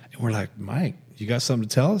 And we're like, Mike, you got something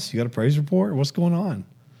to tell us? You got a praise report? What's going on?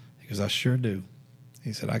 He goes, I sure do.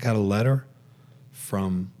 He said, I got a letter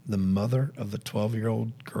from the mother of the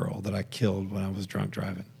 12-year-old girl that I killed when I was drunk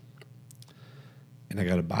driving. And I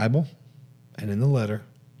got a Bible, and in the letter,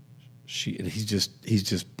 he's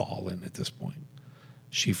just bawling at this point.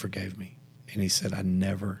 She forgave me. And he said, I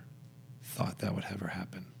never thought that would ever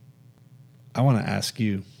happen. I want to ask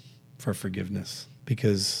you for forgiveness,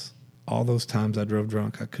 because all those times I drove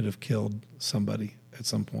drunk, I could have killed somebody at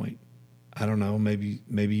some point. I don't know,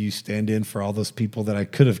 maybe you stand in for all those people that I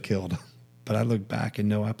could have killed. But I look back and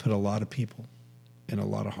know I put a lot of people in a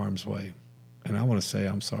lot of harm's way. And I want to say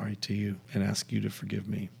I'm sorry to you and ask you to forgive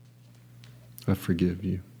me. I forgive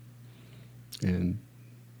you. And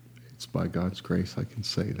it's by God's grace I can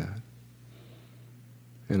say that.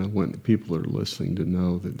 And I want the people that are listening to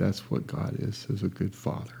know that that's what God is as a good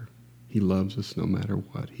father. He loves us no matter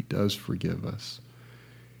what. He does forgive us.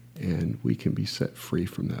 And we can be set free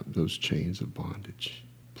from those chains of bondage.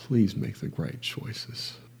 Please make the right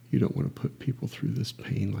choices. You don't want to put people through this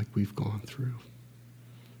pain like we've gone through.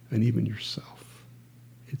 And even yourself.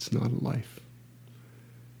 It's not a life.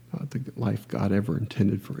 Not the life God ever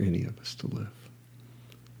intended for any of us to live.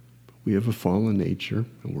 But we have a fallen nature,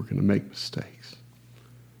 and we're going to make mistakes.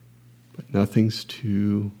 But nothing's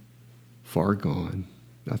too far gone.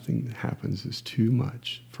 Nothing that happens is too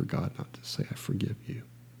much for God not to say, I forgive you.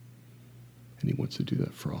 And he wants to do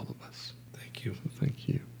that for all of us. Thank you. So thank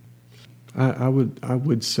you. I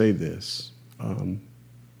would say this.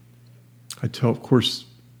 I tell, of course,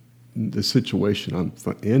 the situation I'm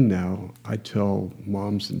in now, I tell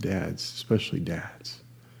moms and dads, especially dads,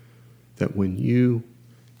 that when you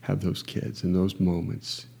have those kids in those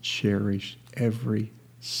moments, cherish every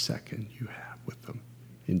second you have with them.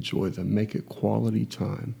 Enjoy them. Make it quality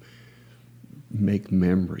time. Make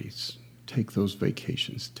memories. Take those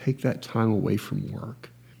vacations. Take that time away from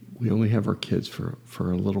work. We only have our kids for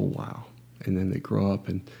a little while. And then they grow up,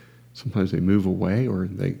 and sometimes they move away or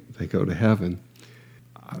they go to heaven.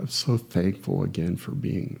 I'm so thankful again for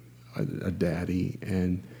being a daddy,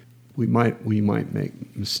 and we might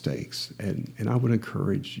make mistakes, and I would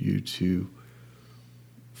encourage you to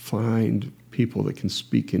find people that can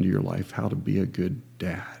speak into your life how to be a good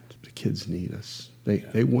dad. The kids need us.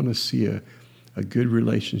 They want to see a good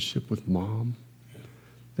relationship with mom.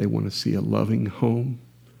 They want to see a loving home.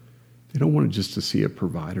 They don't want just to see a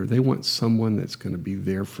provider. They want someone that's going to be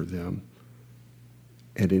there for them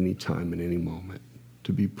at any time, at any moment,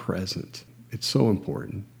 to be present. It's so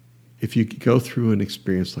important. If you go through an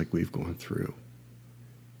experience like we've gone through,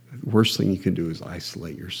 the worst thing you can do is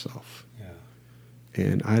isolate yourself. Yeah.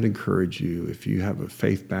 And I'd encourage you, if you have a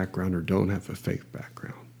faith background or don't have a faith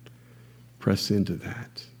background, press into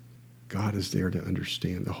that. God is there to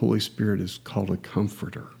understand. The Holy Spirit is called a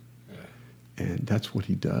comforter. And that's what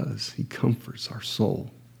he does. He comforts our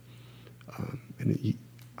soul.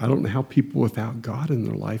 I don't know how people without God in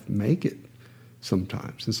their life make it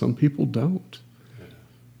sometimes. And some people don't. Yeah.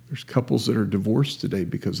 There's couples that are divorced today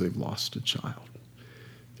because they've lost a child.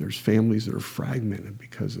 There's families that are fragmented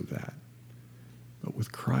because of that. But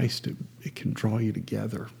with Christ, it can draw you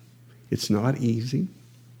together. It's not easy.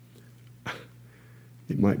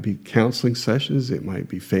 It might be counseling sessions. It might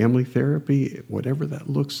be family therapy, whatever that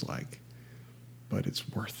looks like. But it's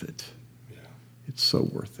worth it. Yeah. It's so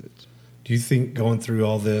worth it. Do you think going through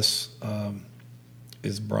all this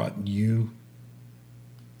has brought you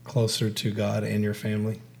closer to God and your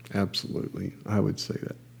family? Absolutely. I would say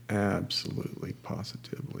that. Absolutely,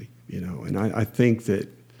 positively. You know, and I think that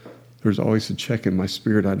there's always a check in my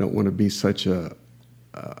spirit. I don't want to be such a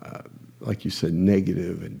like you said,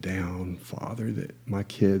 negative and down father that my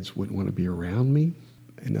kids wouldn't want to be around me.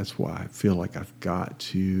 And that's why I feel like I've got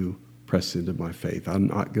to press into my faith. I'm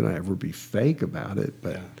not going to ever be fake about it,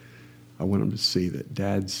 but I want them to see that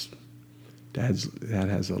Dad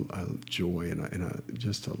has a joy and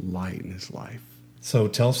just a light in his life. So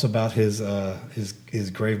tell us about his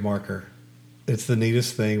grave marker. It's the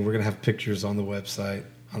neatest thing. We're going to have pictures on the website,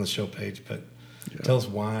 on the show page, but tell us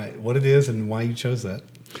what it is and why you chose that.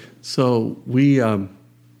 So we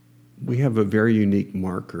have a very unique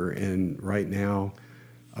marker, and right now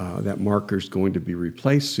that marker is going to be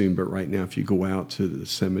replaced soon. But right now, if you go out to the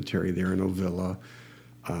cemetery there in Ovilla,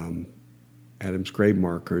 Adam's grave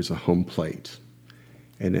marker is a home plate,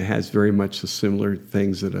 and it has very much the similar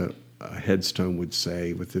things that a headstone would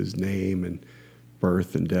say with his name and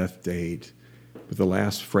birth and death date. But the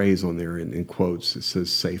last phrase on there in quotes, it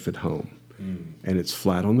says "safe at home," and it's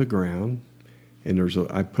flat on the ground. And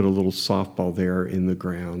I put a little softball there in the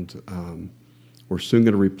ground. We're soon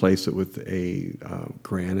going to replace it with a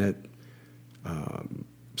granite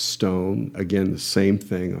stone. Again, the same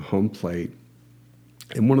thing, a home plate.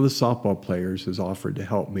 And one of the softball players has offered to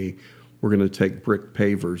help me. We're going to take brick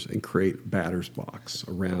pavers and create a batter's box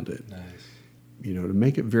around it. Nice. You know, to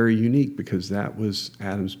make it very unique, because that was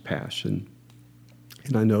Adam's passion.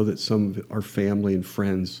 And I know that some of our family and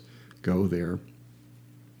friends go there.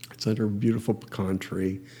 It's under a beautiful pecan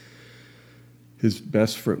tree. His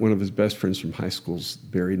best friend, one of his best friends from high school's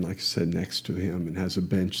buried, like I said, next to him, and has a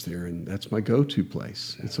bench there, and that's my go-to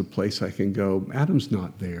place. It's a place I can go. Adam's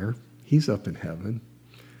not there. He's up in heaven.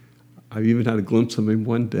 I even had a glimpse of him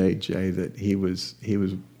one day, Jay, that he was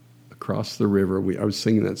across the river. I was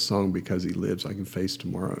singing that song, Because He Lives, I Can Face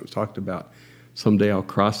Tomorrow. It talked about someday I'll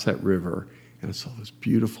cross that river, and I saw this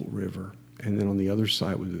beautiful river. And then on the other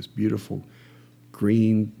side was this beautiful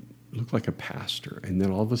green, looked like a pasture. And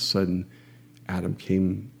then all of a sudden, Adam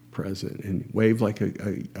came present and waved like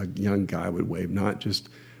a young guy would wave, not just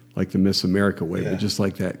like the Miss America wave, but just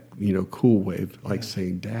like that, cool wave, like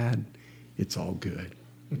saying, "Dad, it's all good.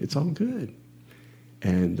 It's all good."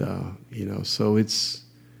 And, so it's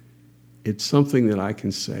something that I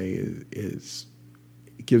can say is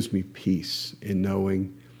it gives me peace in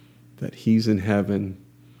knowing that he's in heaven,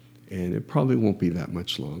 and it probably won't be that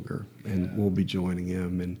much longer, and we'll be joining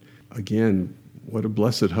him. And again, what a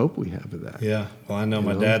blessed hope we have of that. Yeah. Well, I know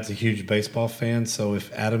my dad's a huge baseball fan, so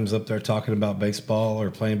if Adam's up there talking about baseball or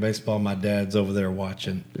playing baseball, my dad's over there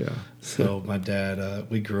watching. Yeah. So my dad,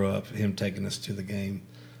 we grew up, him taking us to the game.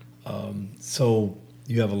 So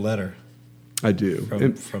you have a letter. I do.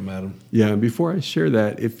 From Adam. Yeah, and before I share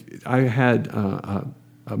that, if I had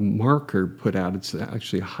a marker put out, it's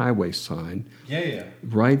actually a highway sign. Yeah.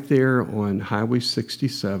 Right there on Highway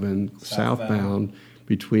 67, southbound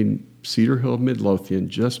between Cedar Hill and Midlothian,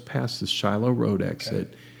 just past the Shiloh Road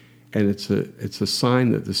exit. Okay. And it's a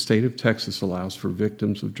sign that the state of Texas allows for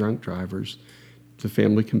victims of drunk drivers. The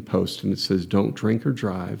family can post, and it says, "Don't drink or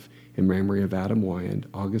drive," in memory of Adam Wyand,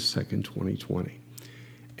 August 2nd, 2020.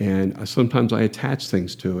 And sometimes I attach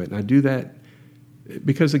things to it, and I do that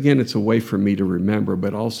because, again, it's a way for me to remember,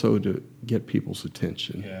 but also to get people's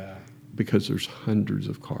attention. Yeah. Because there's hundreds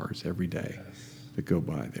of cars every day that go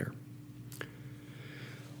by there.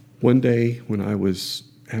 One day when I was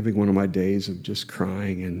having one of my days of just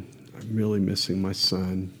crying and I'm really missing my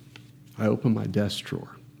son, I opened my desk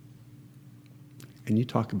drawer. And you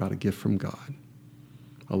talk about a gift from God.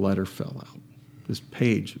 A letter fell out, this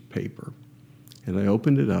page of paper. And I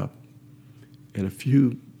opened it up, and a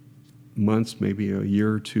few months, maybe a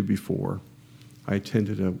year or two before, I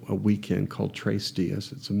attended a weekend called Tres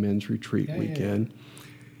Dias. It's a men's retreat weekend.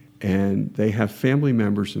 And they have family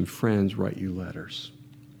members and friends write you letters.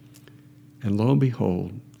 And lo and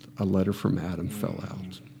behold, a letter from Adam fell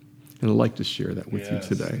out. And I'd like to share that with you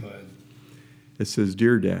today. It says,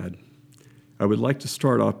 "Dear Dad, I would like to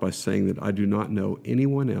start off by saying that I do not know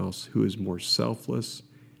anyone else who is more selfless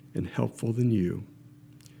and helpful than you.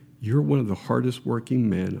 You're one of the hardest working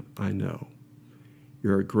men I know.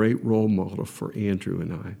 You're a great role model for Andrew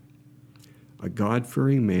and I, a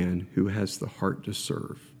God-fearing man who has the heart to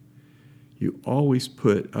serve. You always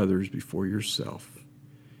put others before yourself.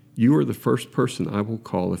 You are the first person I will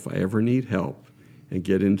call if I ever need help and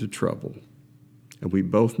get into trouble. And we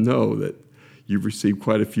both know that you've received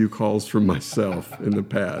quite a few calls from myself in the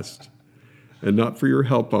past, and not for your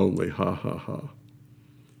help only, ha, ha, ha.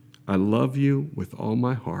 I love you with all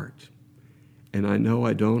my heart, and I know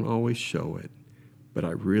I don't always show it, but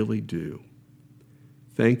I really do.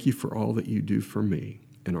 Thank you for all that you do for me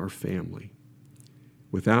and our family.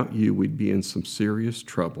 Without you, we'd be in some serious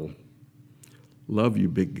trouble. Love you,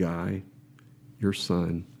 big guy. Your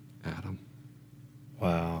son, Adam."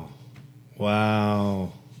 Wow.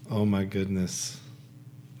 Oh, my goodness.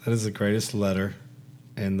 That is the greatest letter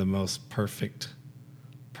and the most perfectly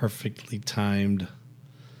timed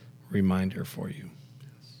reminder for you.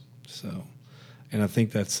 So, and I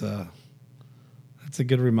think that's a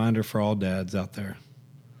good reminder for all dads out there.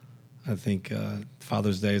 I think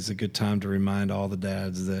Father's Day is a good time to remind all the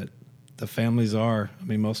dads that the families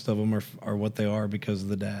most of them are what they are because of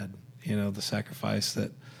the dad. The sacrifice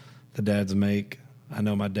that the dads make. I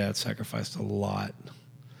know my dad sacrificed a lot.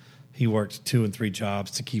 He worked 2 and 3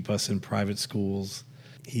 jobs to keep us in private schools.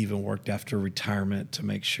 He even worked after retirement to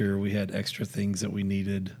make sure we had extra things that we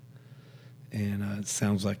needed. And it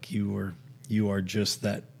sounds like you are just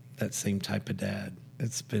that same type of dad.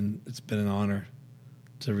 It's been an honor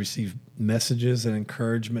to receive messages and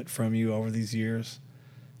encouragement from you over these years,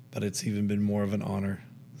 but it's even been more of an honor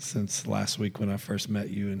since last week when I first met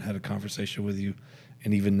you and had a conversation with you.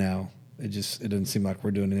 And even now, it doesn't seem like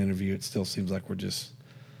we're doing an interview. It still seems like we're just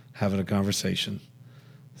having a conversation.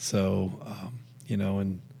 So,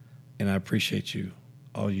 and I appreciate you,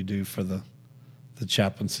 all you do for the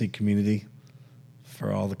chaplaincy community,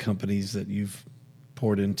 for all the companies that you've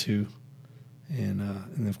poured into,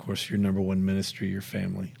 and of course your number one ministry, your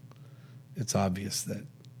family. It's obvious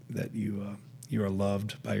that you are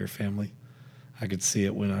loved by your family. I could see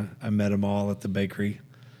it when I met them all at the bakery.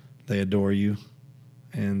 They adore you,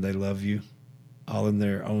 and they love you, all in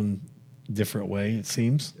their own different way, it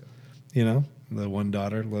seems. Yeah. The one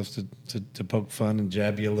daughter loves to poke fun and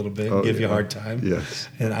jab you a little bit and give you a hard time. Yes.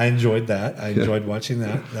 And I enjoyed that. I enjoyed watching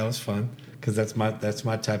that. That was fun because that's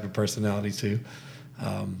my type of personality too.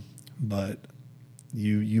 But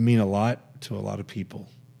you mean a lot to a lot of people.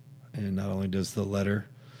 And not only does the letter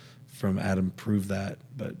from Adam prove that,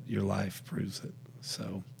 but your life proves it.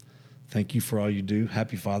 So thank you for all you do.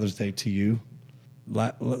 Happy Father's Day to you.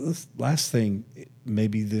 Last thing,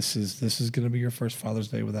 maybe this is going to be your first Father's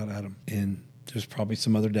Day without Adam. And there's probably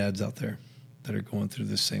some other dads out there that are going through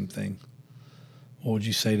this same thing. What would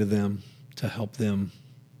you say to them to help them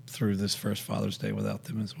through this first Father's Day without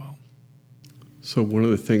them as well? So one of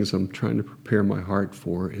the things I'm trying to prepare my heart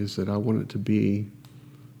for is that I want it to be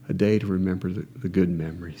a day to remember the good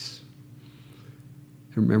memories.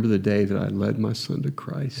 I remember the day that I led my son to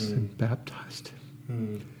Christ and baptized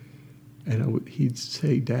him. And he'd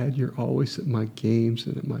say, "Dad, you're always at my games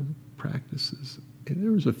and at my practices." And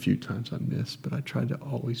there was a few times I missed, but I tried to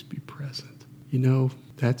always be present.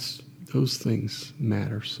 Those things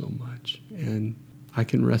matter so much. And I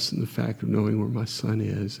can rest in the fact of knowing where my son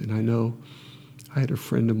is. And I know I had a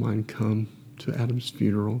friend of mine come to Adam's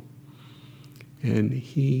funeral, and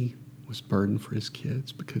he was burdened for his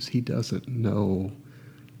kids because he doesn't know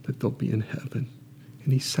that they'll be in heaven.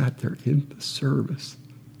 And he sat there in the service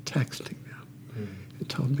texting them and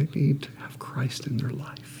telling them they need to have Christ in their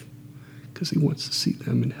life because he wants to see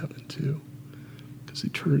them in heaven too, because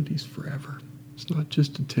eternity's forever. It's not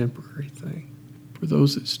just a temporary thing. For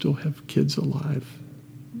those that still have kids alive,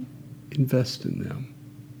 invest in them,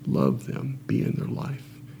 love them, be in their life,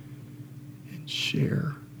 and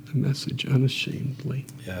share the message unashamedly.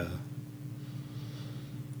 Yeah.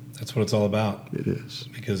 That's what it's all about. It is.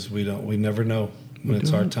 Because we never know when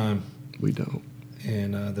it's our time. We don't.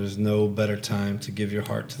 And there's no better time to give your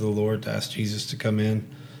heart to the Lord, to ask Jesus to come in.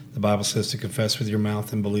 The Bible says to confess with your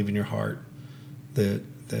mouth and believe in your heart that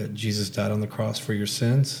Jesus died on the cross for your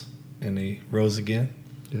sins and he rose again.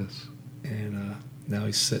 Yes. And now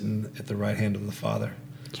he's sitting at the right hand of the Father.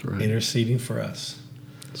 That's right. Interceding for us.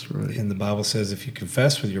 That's right. And the Bible says if you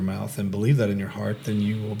confess with your mouth and believe that in your heart, then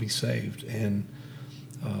you will be saved. And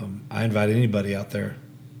I invite anybody out there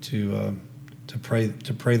to pray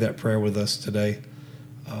that prayer with us today,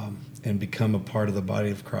 and become a part of the body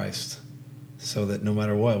of Christ, so that no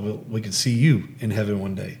matter what, we can see you in heaven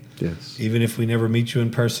one day. Yes. Even if we never meet you in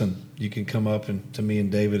person, you can come up to me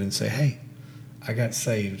and David and say, "Hey, I got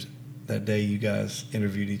saved that day you guys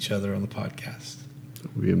interviewed each other on the podcast."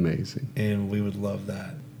 That would be amazing. And we would love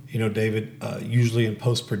that. David, usually in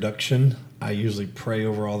post-production, I usually pray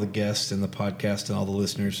over all the guests in the podcast and all the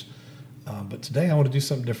listeners. But today I want to do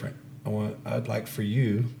something different. I'd like for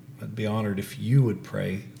you, I'd be honored if you would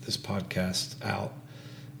pray this podcast out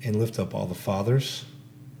and lift up all the fathers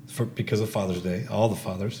because of Father's Day, all the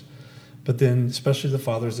fathers, but then especially the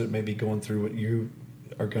fathers that may be going through what you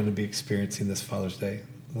are going to be experiencing this Father's Day,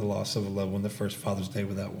 the loss of a loved one, the first Father's Day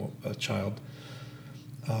without a child.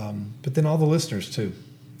 But then all the listeners too.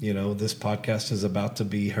 This podcast is about to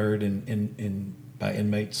be heard by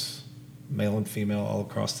inmates, male and female, all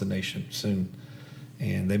across the nation soon.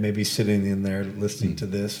 And they may be sitting in there listening to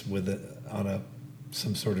this on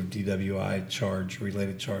some sort of DWI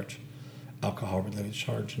related charge, alcohol-related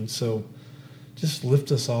charge. And so just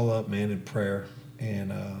lift us all up, man, in prayer.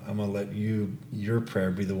 And I'm going to let your prayer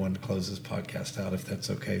be the one to close this podcast out, if that's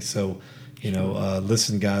okay. So,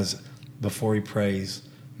 listen, guys, before he prays,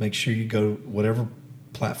 make sure you go whatever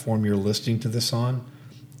platform you're listening to this on,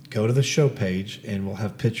 go to the show page, and we'll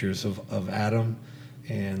have pictures of Adam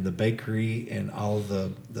and the bakery and all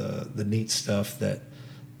the neat stuff that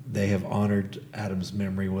they have honored Adam's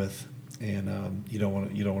memory with, and you don't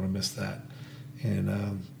want to miss that.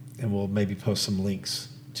 And we'll maybe post some links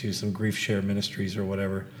to some Grief Share Ministries or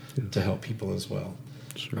whatever to help people as well.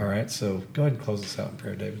 Sure. All right, so go ahead and close us out in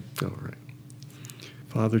prayer, David. All right.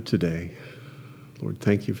 Father, today, Lord,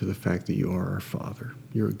 thank you for the fact that you are our Father.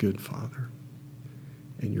 You're a good Father.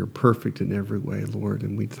 And you're perfect in every way, Lord,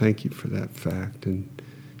 and we thank you for that fact. And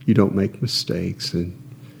you don't make mistakes, and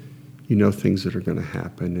you know things that are going to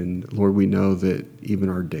happen. And Lord, we know that even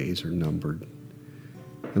our days are numbered.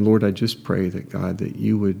 And Lord, I just pray that, God, that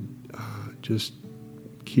you would just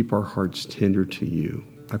keep our hearts tender to you.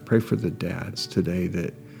 I pray for the dads today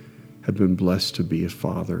that have been blessed to be a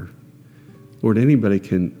father. Lord, anybody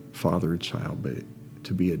can father a child, but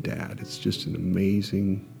to be a dad, it's just an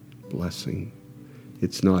amazing blessing.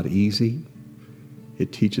 It's not easy.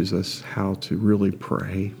 It teaches us how to really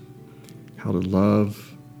pray, how to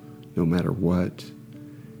love no matter what.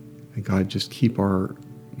 And God, just keep our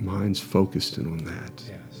minds focused in on that.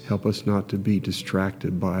 Yes. Help us not to be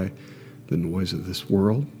distracted by the noise of this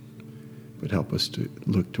world, but help us to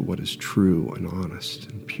look to what is true and honest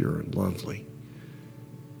and pure and lovely.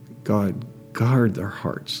 God, guard their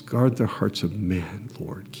hearts. Guard the hearts of men,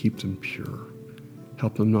 Lord. Keep them pure.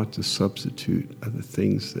 Help them not to substitute other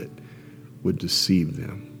things that would deceive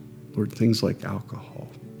them. Lord, things like alcohol,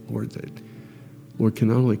 Lord, that, Lord, can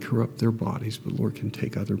not only corrupt their bodies, but Lord, can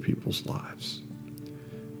take other people's lives.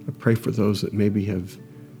 I pray for those that maybe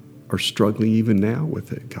are struggling even now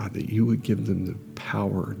with it, God, that you would give them the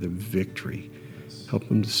power, the victory. Help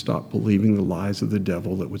them to stop believing the lies of the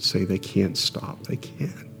devil that would say they can't stop. They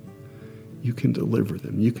can. You can deliver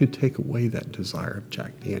them. You can take away that desire of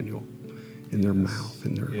Jack Daniel in their mouth,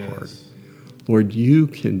 in their heart. Lord, you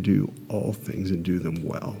can do all things and do them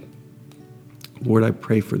well. Lord, I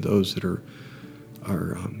pray for those that are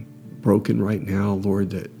broken right now, Lord,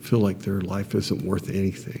 that feel like their life isn't worth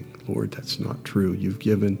anything. Lord, that's not true. You've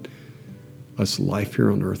given us life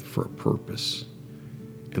here on earth for a purpose.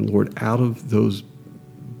 And Lord, out of those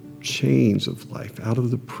chains of life, out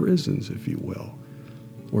of the prisons, if you will,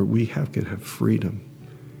 Lord, we can have freedom.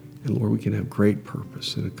 And Lord, we can have great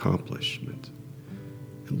purpose and accomplishment.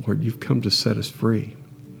 And Lord, you've come to set us free.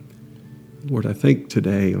 Lord, I think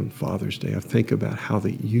today on Father's Day, I think about how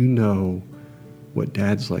that you know what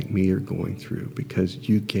dads like me are going through because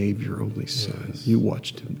you gave your only son. Yes. You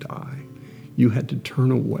watched him die. You had to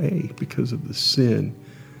turn away because of the sin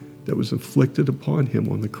that was inflicted upon him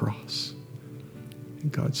on the cross.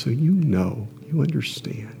 And God, so you know, you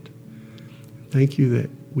understand. Thank you that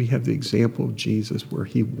we have the example of Jesus where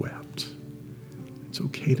he wept. It's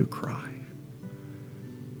okay to cry.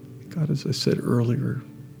 God, as I said earlier,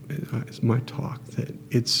 as my talk, that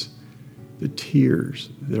it's the tears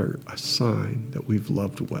that are a sign that we've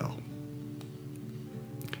loved well.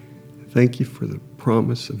 Thank you for the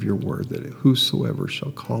promise of your word that whosoever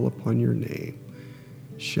shall call upon your name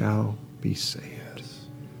shall be saved. Yes.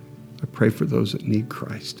 I pray for those that need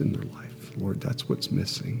Christ in their life. Lord, that's what's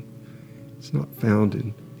missing. It's not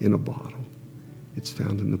found in a bottle. It's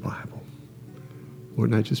found in the Bible. Lord,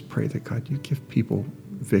 and I just pray that, God, you give people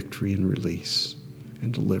victory and release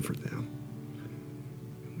and deliver them.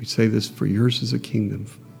 We say this, for yours is a kingdom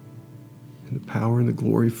and the power and the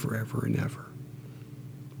glory forever and ever.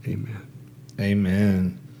 Amen.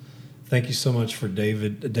 Amen. Thank you so much for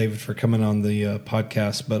David, for coming on the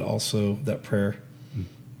podcast, but also that prayer.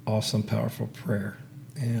 Awesome, powerful prayer.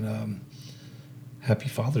 And happy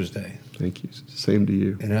Father's Day. Thank you. Same to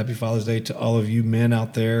you. And happy Father's Day to all of you men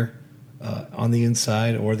out there on the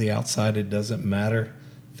inside or the outside. It doesn't matter.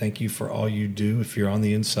 Thank you for all you do. If you're on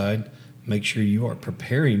the inside, make sure you are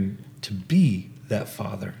preparing to be that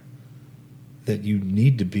father that you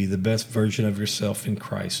need to be, the best version of yourself in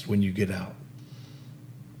Christ when you get out.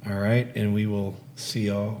 All right, and we will see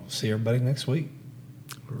everybody next week.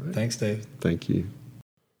 All right. Thanks, Dave. Thank you.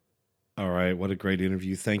 All right, what a great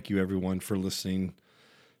interview. Thank you, everyone, for listening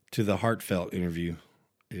to the heartfelt interview.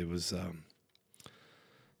 It was,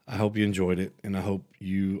 I hope you enjoyed it, and I hope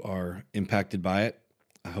you are impacted by it.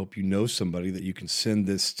 I hope you know somebody that you can send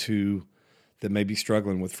this to that may be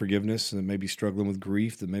struggling with forgiveness, and that may be struggling with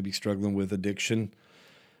grief, that may be struggling with addiction.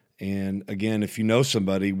 And again, if you know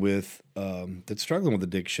somebody with that's struggling with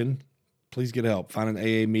addiction, please get help. Find an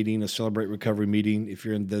AA meeting, a Celebrate Recovery meeting. If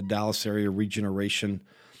you're in the Dallas area, Regeneration,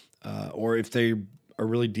 or if they are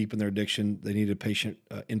really deep in their addiction, they need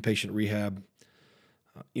inpatient rehab.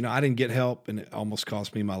 I didn't get help, and it almost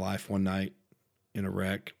cost me my life one night in a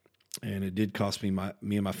wreck, and it did cost me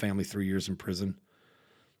and my family 3 years in prison.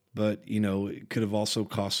 But it could have also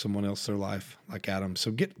cost someone else their life, like Adam.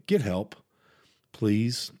 So get help,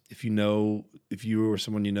 please. If you or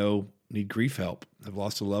someone you know need grief help, have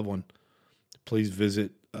lost a loved one, please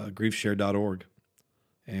visit griefshare.org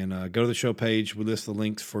and go to the show page. We list the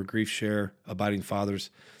links for Grief Share, Abiding Fathers,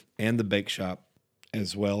 and the Bake Shop,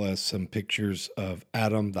 as well as some pictures of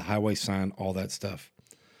Adam, the highway sign, all that stuff.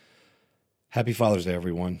 Happy Father's Day,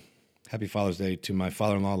 everyone. Happy Father's Day to my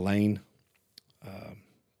father-in-law, Lane.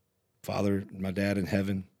 father, my dad in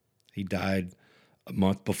heaven, he died a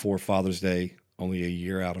month before Father's Day, only a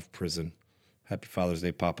year out of prison. Happy Father's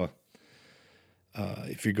Day, Papa.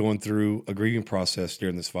 If you're going through a grieving process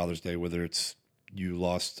during this Father's Day, whether it's you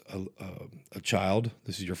lost a child,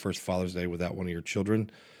 this is your first Father's Day without one of your children,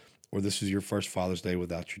 or this is your first Father's Day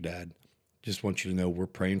without your dad, just want you to know we're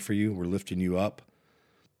praying for you. We're lifting you up.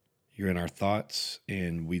 You're in our thoughts,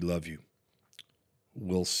 and we love you.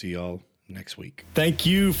 We'll see y'all next week. Thank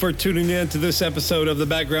you for tuning in to this episode of the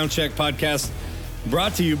Background Check Podcast,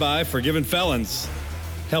 brought to you by Forgiven Felons,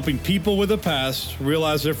 helping people with a past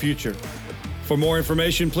realize their future. For more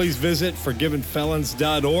information, please visit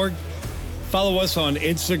forgivenfelons.org. Follow us on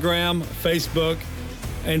Instagram, Facebook,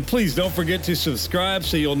 and please don't forget to subscribe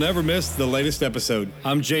so you'll never miss the latest episode.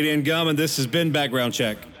 I'm J.Dan Gum, and this has been Background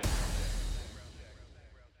Check.